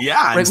helpful.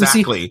 Yeah, right?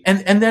 Exactly.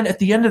 And then at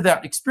the end of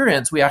that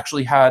experience, we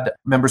actually had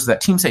members of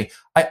that team say,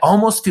 I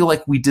almost feel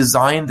like we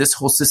designed this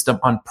whole system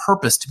on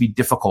purpose to be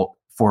difficult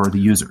for the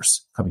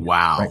users coming in.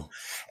 Wow. Right?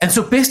 And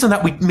so based on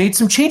that, we made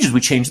some changes. We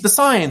changed the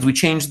signs. We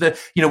changed with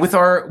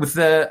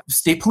the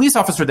state police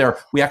officer there,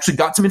 we actually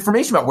got some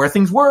information about where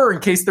things were in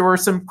case there were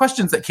some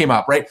questions that came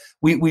up, right?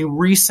 We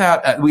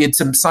reset, we had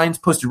some signs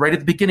posted right at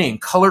the beginning,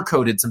 color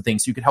coded some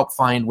things so you could help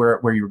find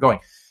where you were going.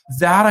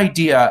 That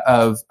idea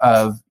of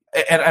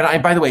and I,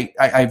 by the way,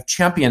 I've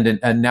championed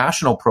a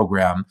national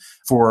program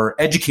for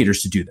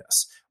educators to do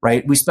this,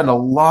 right? We spend a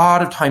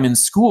lot of time in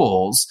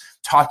schools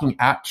talking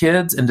at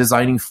kids and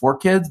designing for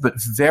kids, but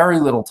very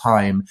little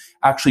time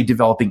actually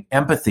developing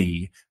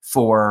empathy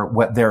for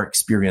what their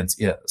experience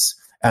is.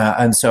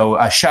 And so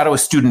Shadow a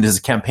Student is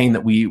a campaign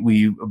that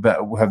we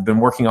have been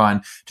working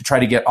on to try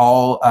to get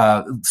all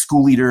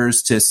school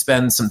leaders to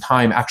spend some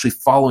time actually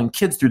following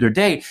kids through their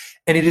day.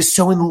 And it is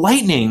so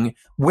enlightening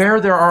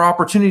where there are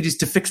opportunities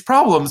to fix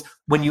problems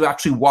when you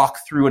actually walk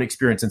through an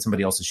experience in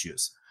somebody else's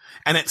shoes.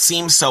 And it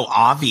seems so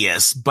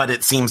obvious, but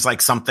it seems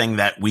like something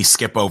that we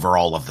skip over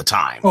all of the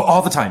time. Oh,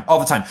 all the time.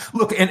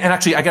 Look, and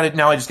actually, I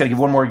just got to give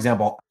one more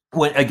example.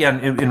 When,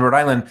 again, in Rhode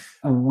Island,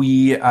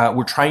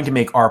 we're trying to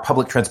make our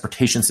public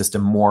transportation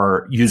system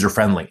more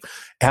user-friendly.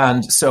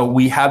 And so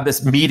we had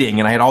this meeting,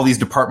 and I had all these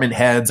department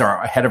heads,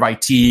 our head of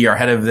IT, our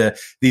head of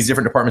these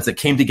different departments that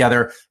came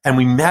together, and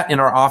we met in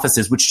our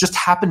offices, which just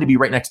happened to be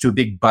right next to a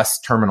big bus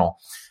terminal.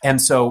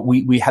 And so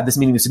we had this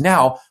meeting. We said,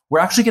 now we're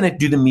actually going to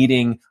do the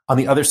meeting on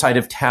the other side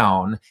of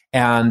town,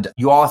 and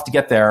you all have to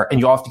get there, and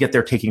you all have to get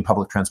there taking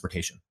public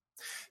transportation.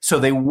 So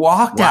they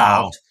walked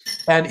out,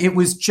 and it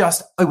was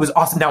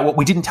awesome. Now, what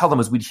we didn't tell them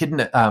was we'd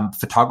hidden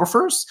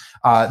photographers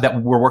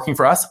that were working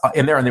for us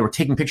in there, and they were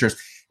taking pictures.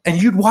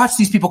 And you'd watch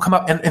these people come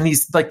up, and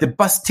these, like, the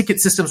bus ticket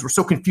systems were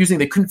so confusing.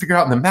 They couldn't figure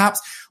out in the maps.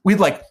 We had,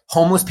 like,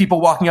 homeless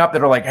people walking up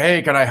that are like,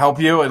 hey, can I help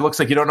you? It looks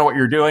like you don't know what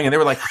you're doing. And they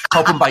were like,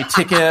 help them buy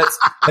tickets.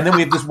 And then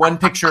we have this one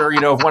picture,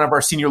 of one of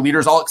our senior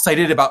leaders all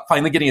excited about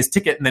finally getting his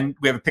ticket. And then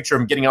we have a picture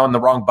of him getting on the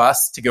wrong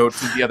bus to go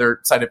to the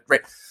other side of,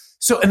 right?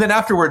 So, and then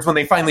afterwards, when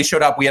they finally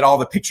showed up, we had all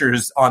the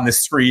pictures on the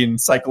screen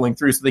cycling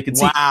through so they could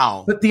see.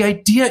 Wow. But the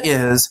idea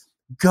is,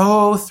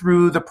 go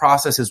through the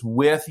processes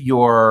with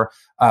your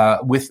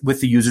with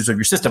the users of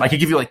your system. I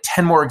could give you like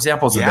 10 more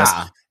examples of this,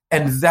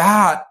 and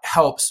that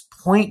helps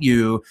point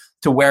you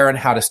to where and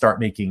how to start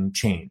making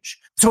change.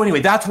 So anyway,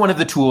 that's one of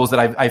the tools that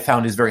I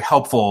found is very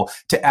helpful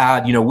to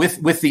add.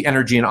 With the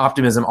energy and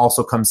optimism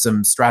also comes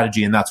some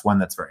strategy, and that's one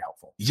that's very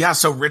helpful. Yeah.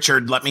 So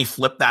Richard, let me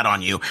flip that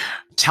on you.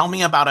 Tell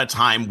me about a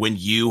time when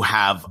you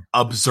have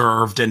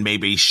observed and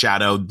maybe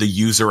shadowed the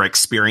user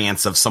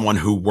experience of someone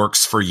who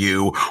works for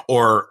you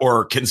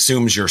or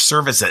consumes your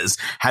services.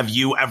 Have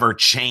you ever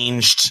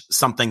changed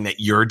something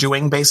that you're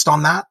doing based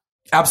on that?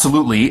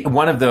 Absolutely.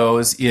 One of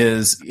those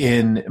is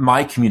in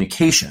my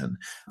communication.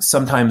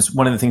 Sometimes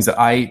one of the things that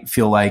I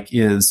feel like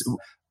is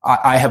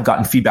I have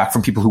gotten feedback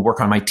from people who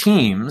work on my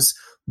teams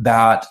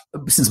that,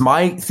 since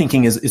my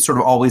thinking is sort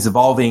of always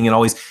evolving and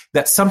always,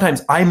 that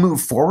sometimes I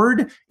move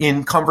forward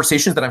in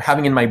conversations that I'm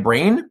having in my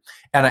brain,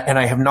 and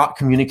I have not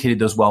communicated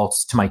those well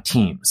to my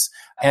teams.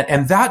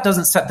 And that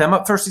doesn't set them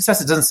up for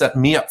success. It doesn't set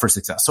me up for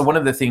success. So one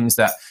of the things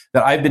that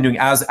I've been doing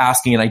I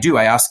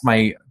ask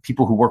my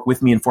people who work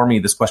with me and for me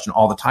this question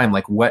all the time,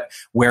 like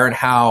where and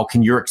how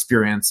can your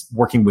experience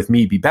working with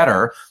me be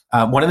better?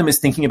 One of them is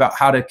thinking about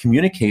how to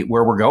communicate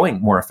where we're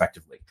going more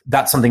effectively.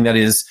 That's something that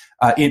is,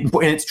 and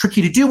it's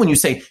tricky to do when you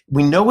say,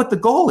 we know what the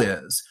goal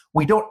is.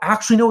 We don't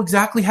actually know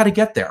exactly how to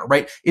get there,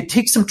 right? It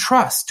takes some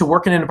trust to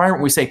work in an environment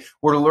where we say,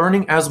 we're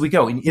learning as we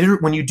go.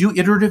 When you do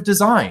iterative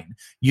design,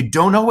 you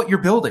don't know what you're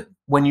building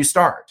when you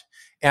start.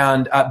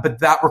 And, but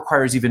that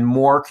requires even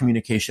more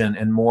communication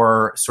and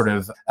more sort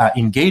of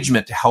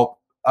engagement to help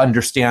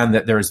understand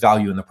that there is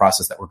value in the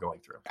process that we're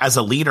going through. As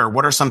a leader,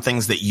 what are some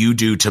things that you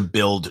do to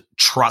build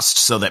trust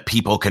so that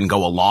people can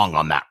go along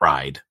on that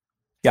ride?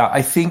 Yeah,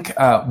 I think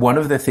one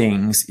of the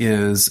things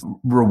is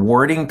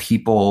rewarding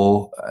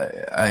people,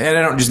 and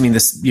I don't just mean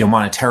this,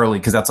 monetarily,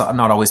 because that's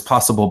not always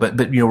possible, but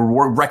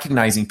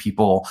recognizing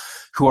people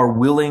who are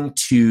willing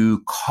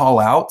to call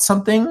out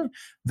something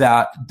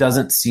that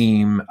doesn't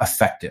seem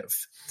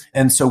effective.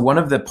 And so one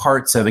of the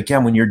parts of,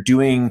 again, when you're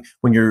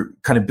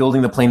kind of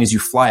building the plane as you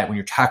fly it, when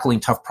you're tackling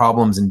tough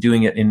problems and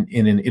doing it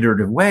in an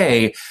iterative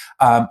way,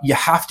 you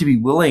have to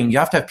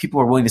have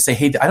people who are willing to say,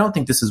 hey, I don't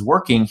think this is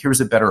working.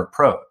 Here's a better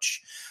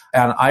approach.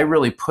 And I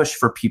really push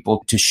for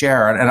people to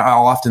share. And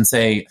I'll often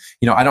say,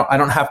 I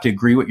don't have to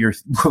agree with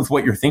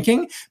what you're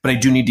thinking, but I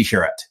do need to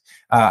hear it.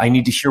 I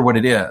need to hear what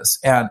it is.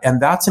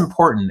 And that's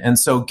important. And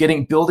so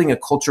building a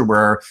culture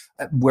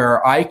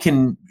where I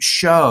can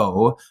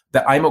show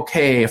that I'm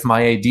okay if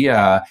my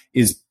idea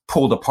is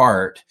pulled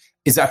apart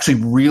is actually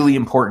really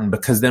important,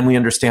 because then we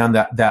understand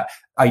that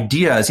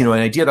ideas, an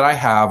idea that I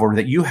have or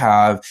that you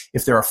have,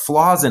 if there are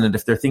flaws in it,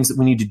 if there are things that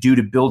we need to do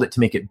to build it to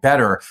make it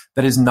better,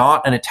 that is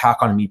not an attack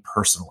on me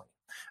personally.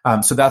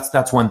 So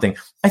that's one thing.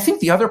 I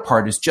think the other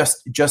part is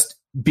just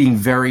being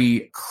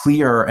very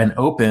clear and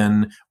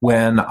open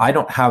when I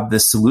don't have the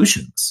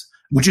solutions,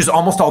 which is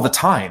almost all the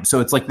time.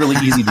 So it's like really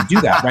easy to do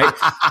that, right?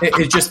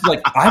 It's just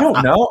like, I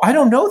don't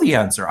know the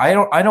answer. I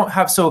don't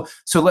have, so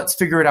let's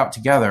figure it out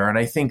together. And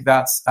I think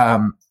that's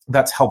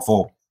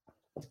helpful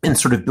in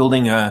sort of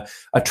building a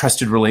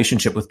trusted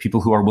relationship with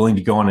people who are willing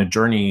to go on a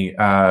journey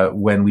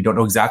when we don't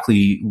know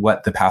exactly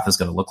what the path is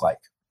going to look like.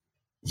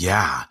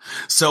 Yeah.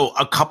 So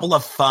a couple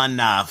of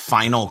fun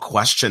final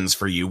questions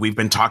for you. We've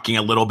been talking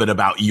a little bit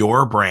about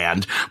your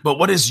brand, but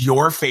what is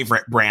your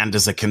favorite brand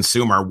as a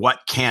consumer? What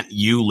can't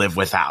you live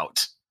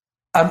without?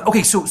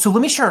 Okay, so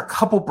let me share a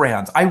couple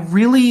brands. I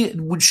really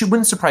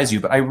wouldn't surprise you,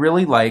 but I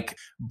really like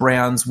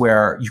brands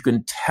where you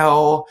can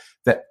tell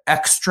that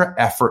extra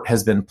effort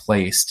has been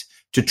placed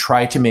to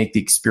try to make the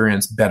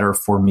experience better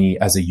for me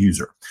as a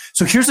user.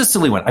 So here's a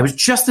silly one. I was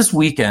just this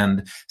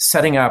weekend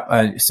setting up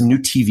some new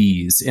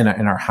TVs in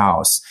our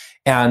house,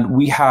 And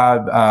we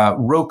have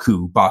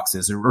Roku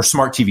boxes or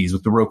smart TVs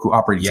with the Roku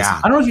operating system.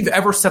 I don't know if you've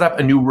ever set up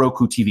a new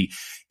Roku TV.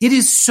 It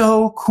is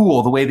so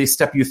cool the way they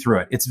step you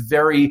through it. It's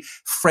very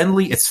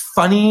friendly. It's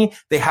funny.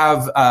 They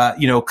have,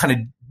 kind of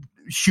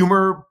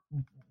humor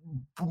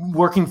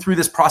working through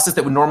this process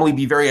that would normally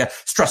be very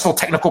stressful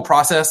technical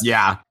process.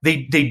 Yeah.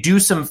 They do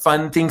some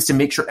fun things to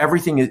make sure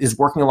everything is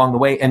working along the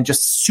way and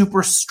just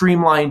super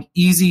streamlined,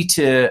 easy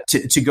to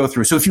go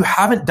through. So if you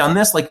haven't done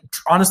this, like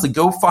honestly,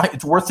 go find,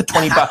 it's worth the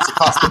 $20 it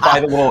costs to buy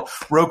the little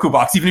Roku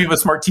box, even if you have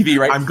a smart TV,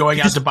 right? I'm going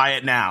out to buy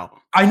it now.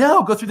 I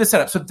know, go through the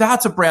setup. So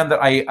that's a brand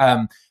that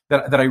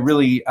I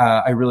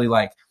really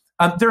like.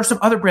 There are some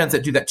other brands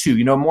that do that too.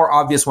 A more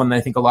obvious one that I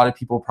think a lot of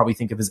people probably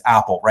think of is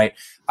Apple, right?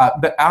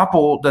 But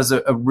Apple does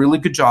a really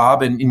good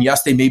job. And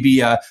yes, they may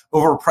be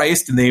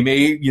overpriced and they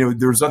may,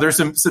 there's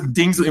some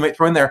dings that we might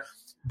throw in there,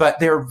 but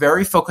they're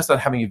very focused on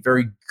having a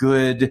very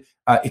good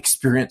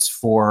experience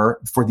for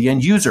the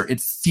end user.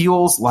 It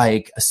feels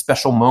like a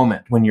special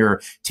moment when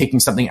you're taking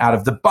something out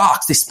of the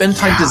box. They spend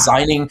time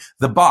designing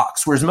the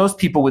box, whereas most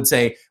people would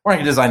say, we're not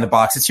going to design the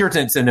box. It's here,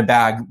 it's in a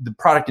bag. The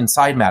product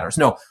inside matters.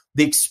 No.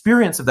 The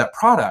experience of that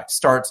product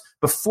starts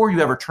before you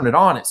ever turn it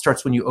on. It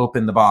starts when you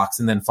open the box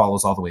and then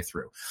follows all the way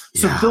through.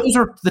 So those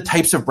are the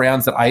types of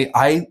brands that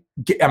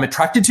I'm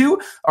attracted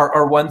to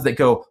are ones that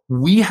go,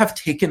 we have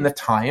taken the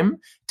time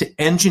to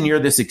engineer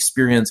this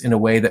experience in a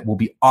way that will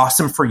be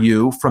awesome for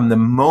you from the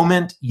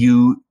moment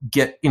you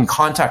get in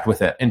contact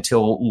with it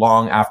until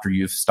long after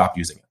you've stopped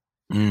using it.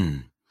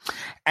 Mm.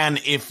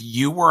 And if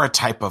you were a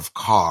type of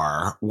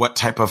car, what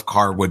type of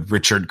car would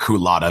Richard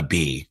Culotta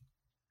be?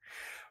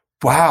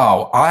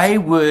 Wow, I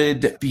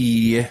would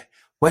be,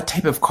 what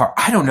type of car?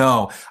 I don't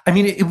know. I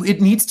mean, it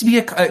needs to be,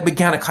 a kind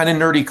of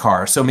nerdy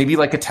car. So maybe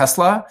like a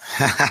Tesla,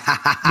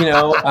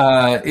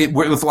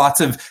 with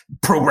lots of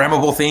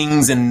programmable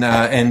things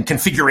and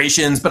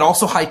configurations, but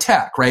also high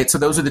tech, right? So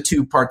those are the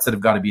two parts that have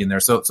got to be in there.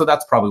 So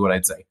that's probably what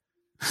I'd say.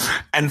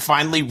 And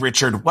finally,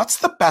 Richard, what's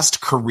the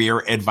best career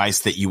advice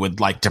that you would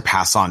like to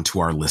pass on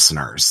to our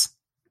listeners?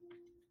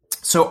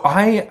 So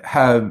I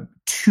have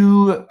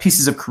two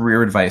pieces of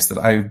career advice that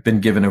I've been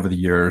given over the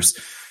years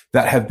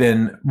that have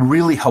been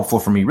really helpful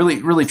for me,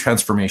 really, really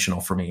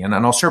transformational for me. And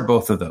I'll share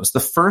both of those. The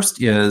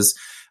first is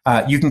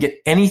you can get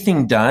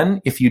anything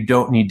done if you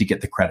don't need to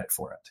get the credit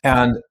for it.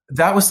 And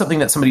that was something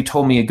that somebody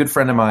told me, a good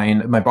friend of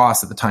mine, my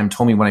boss at the time,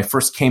 told me when I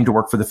first came to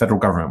work for the federal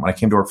government, when I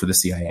came to work for the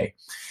CIA.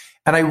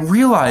 And I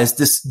realized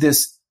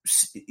this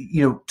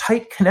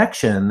tight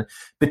connection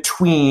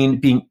between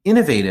being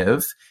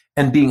innovative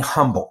and being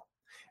humble.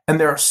 And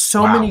there are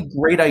so many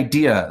great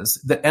ideas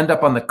that end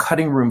up on the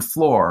cutting room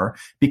floor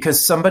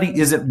because somebody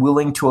isn't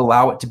willing to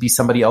allow it to be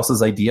somebody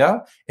else's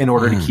idea in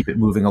order to keep it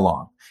moving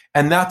along.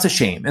 And that's a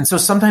shame. And so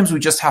sometimes we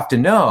just have to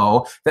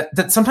know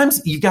that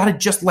sometimes you got to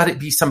just let it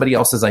be somebody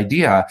else's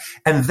idea.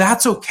 And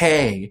that's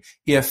okay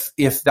if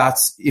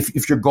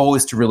your goal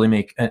is to really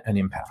make an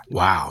impact.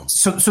 Wow.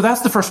 So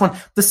that's the first one.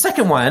 The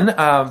second one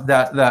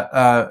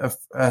that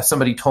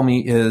somebody told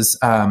me is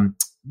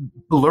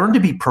learn to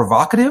be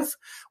provocative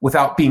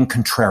without being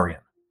contrarian.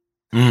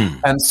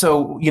 And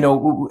so,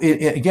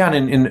 again,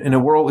 in a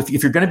world,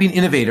 if you're going to be an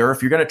innovator,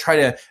 if you're going to try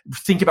to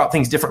think about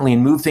things differently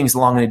and move things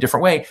along in a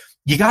different way,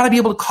 you got to be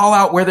able to call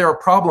out where there are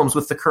problems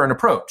with the current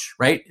approach,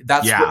 right?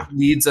 That's what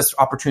leads us to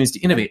opportunities to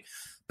innovate.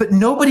 But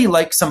nobody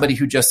likes somebody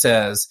who just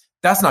says,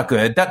 that's not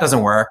good, that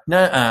doesn't work,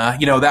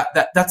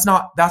 that's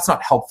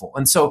not helpful.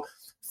 And so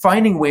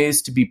finding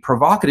ways to be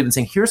provocative and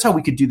saying, here's how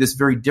we could do this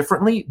very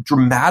differently,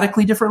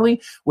 dramatically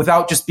differently,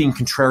 without just being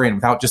contrarian,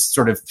 without just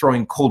sort of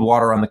throwing cold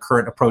water on the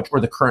current approach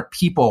or the current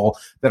people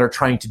that are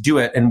trying to do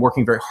it and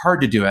working very hard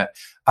to do it,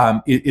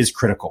 is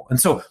critical. And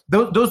so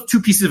those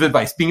two pieces of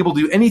advice, being able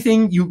to do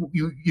anything you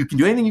can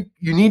do anything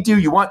you need to,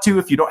 you want to,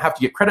 if you don't have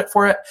to get credit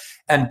for it,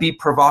 and be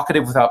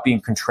provocative without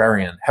being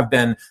contrarian, have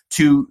been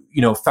two,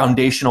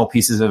 foundational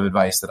pieces of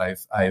advice that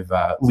I've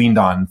leaned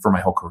on for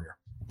my whole career.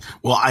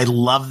 Well, I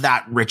love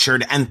that,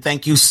 Richard. And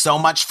thank you so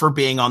much for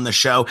being on the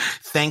show.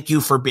 Thank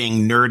you for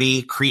being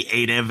nerdy,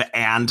 creative,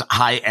 and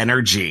high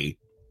energy.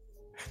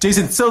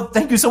 Jason, so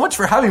thank you so much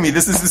for having me.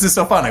 This is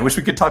so fun. I wish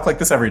we could talk like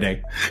this every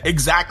day.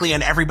 Exactly.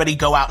 And everybody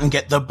go out and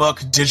get the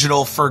book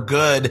Digital for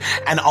Good.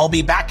 And I'll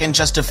be back in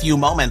just a few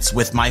moments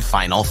with my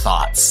final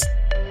thoughts.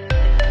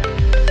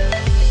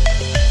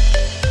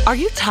 Are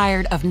you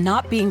tired of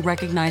not being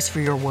recognized for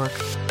your work?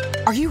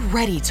 Are you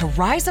ready to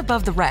rise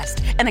above the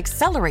rest and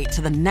accelerate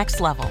to the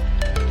next level?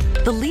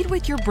 The Lead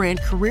with Your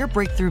Brand Career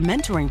Breakthrough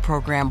Mentoring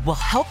Program will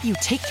help you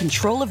take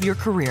control of your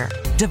career,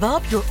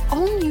 develop your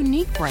own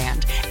unique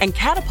brand, and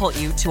catapult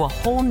you to a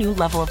whole new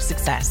level of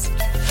success.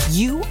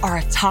 You are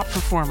a top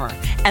performer,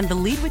 and the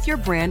Lead with Your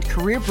Brand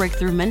Career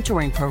Breakthrough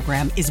Mentoring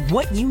Program is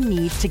what you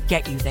need to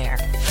get you there.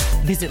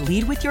 Visit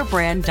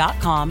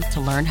leadwithyourbrand.com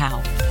to learn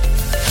how.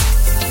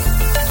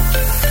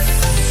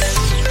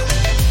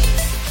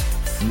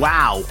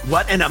 Wow,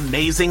 what an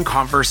amazing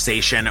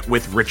conversation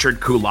with Richard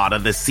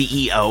Culata, the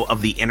CEO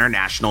of the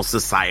International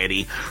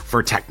Society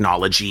for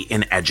Technology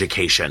in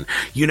Education.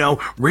 You know,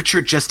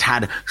 Richard just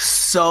had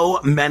so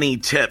many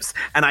tips,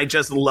 and I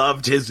just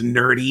loved his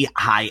nerdy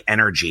high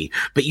energy.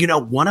 But you know,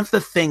 one of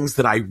the things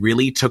that I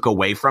really took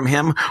away from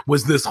him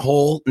was this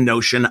whole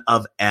notion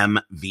of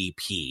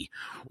MVP.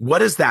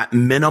 What is that?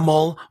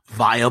 Minimal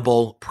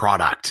viable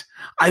product.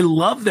 I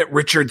love that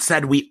Richard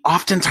said we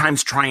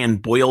oftentimes try and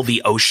boil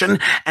the ocean.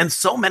 And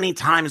so many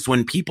times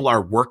when people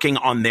are working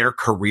on their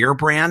career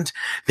brand,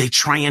 they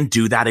try and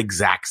do that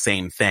exact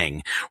same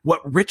thing.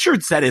 What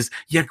Richard said is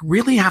you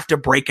really have to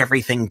break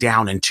everything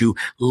down into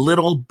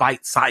little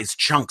bite-sized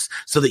chunks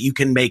so that you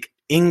can make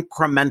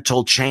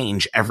incremental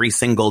change every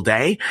single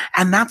day.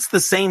 And that's the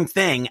same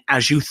thing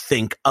as you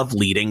think of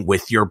leading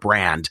with your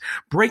brand.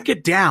 Break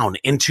it down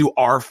into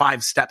our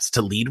 5 steps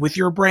to lead with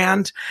your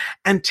brand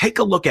and take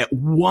a look at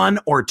 1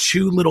 or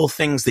 2 little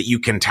things that you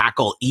can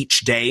tackle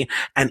each day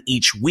and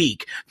each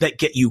week that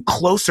get you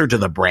closer to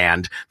the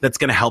brand that's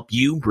going to help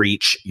you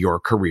reach your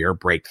career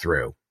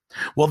breakthrough.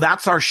 Well,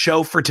 that's our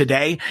show for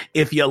today.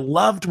 If you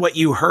loved what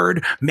you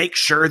heard, make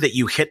sure that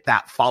you hit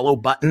that follow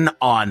button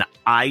on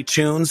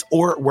iTunes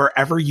or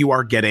wherever you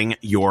are getting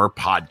your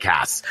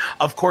podcasts.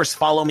 Of course,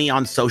 follow me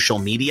on social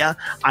media.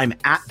 I'm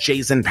at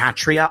Jason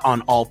Patria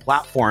on all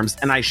platforms,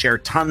 and I share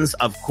tons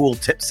of cool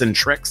tips and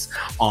tricks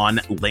on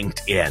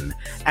LinkedIn.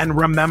 And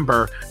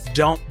remember,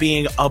 don't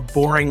be a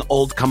boring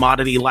old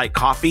commodity like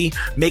coffee.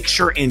 Make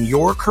sure in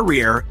your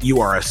career, you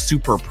are a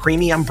super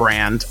premium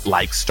brand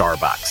like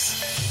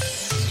Starbucks.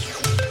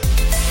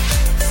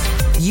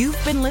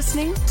 You've been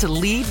listening to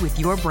Lead with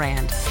Your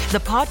Brand, the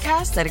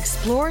podcast that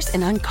explores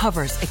and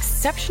uncovers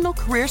exceptional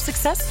career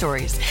success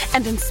stories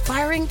and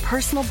inspiring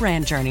personal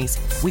brand journeys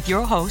with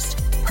your host,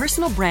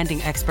 personal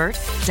branding expert,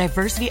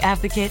 diversity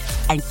advocate,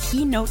 and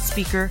keynote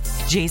speaker,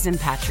 Jason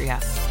Patria.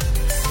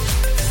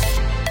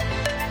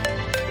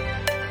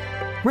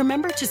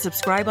 Remember to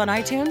subscribe on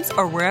iTunes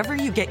or wherever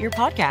you get your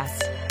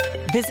podcasts.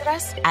 Visit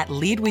us at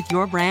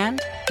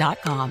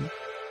leadwithyourbrand.com.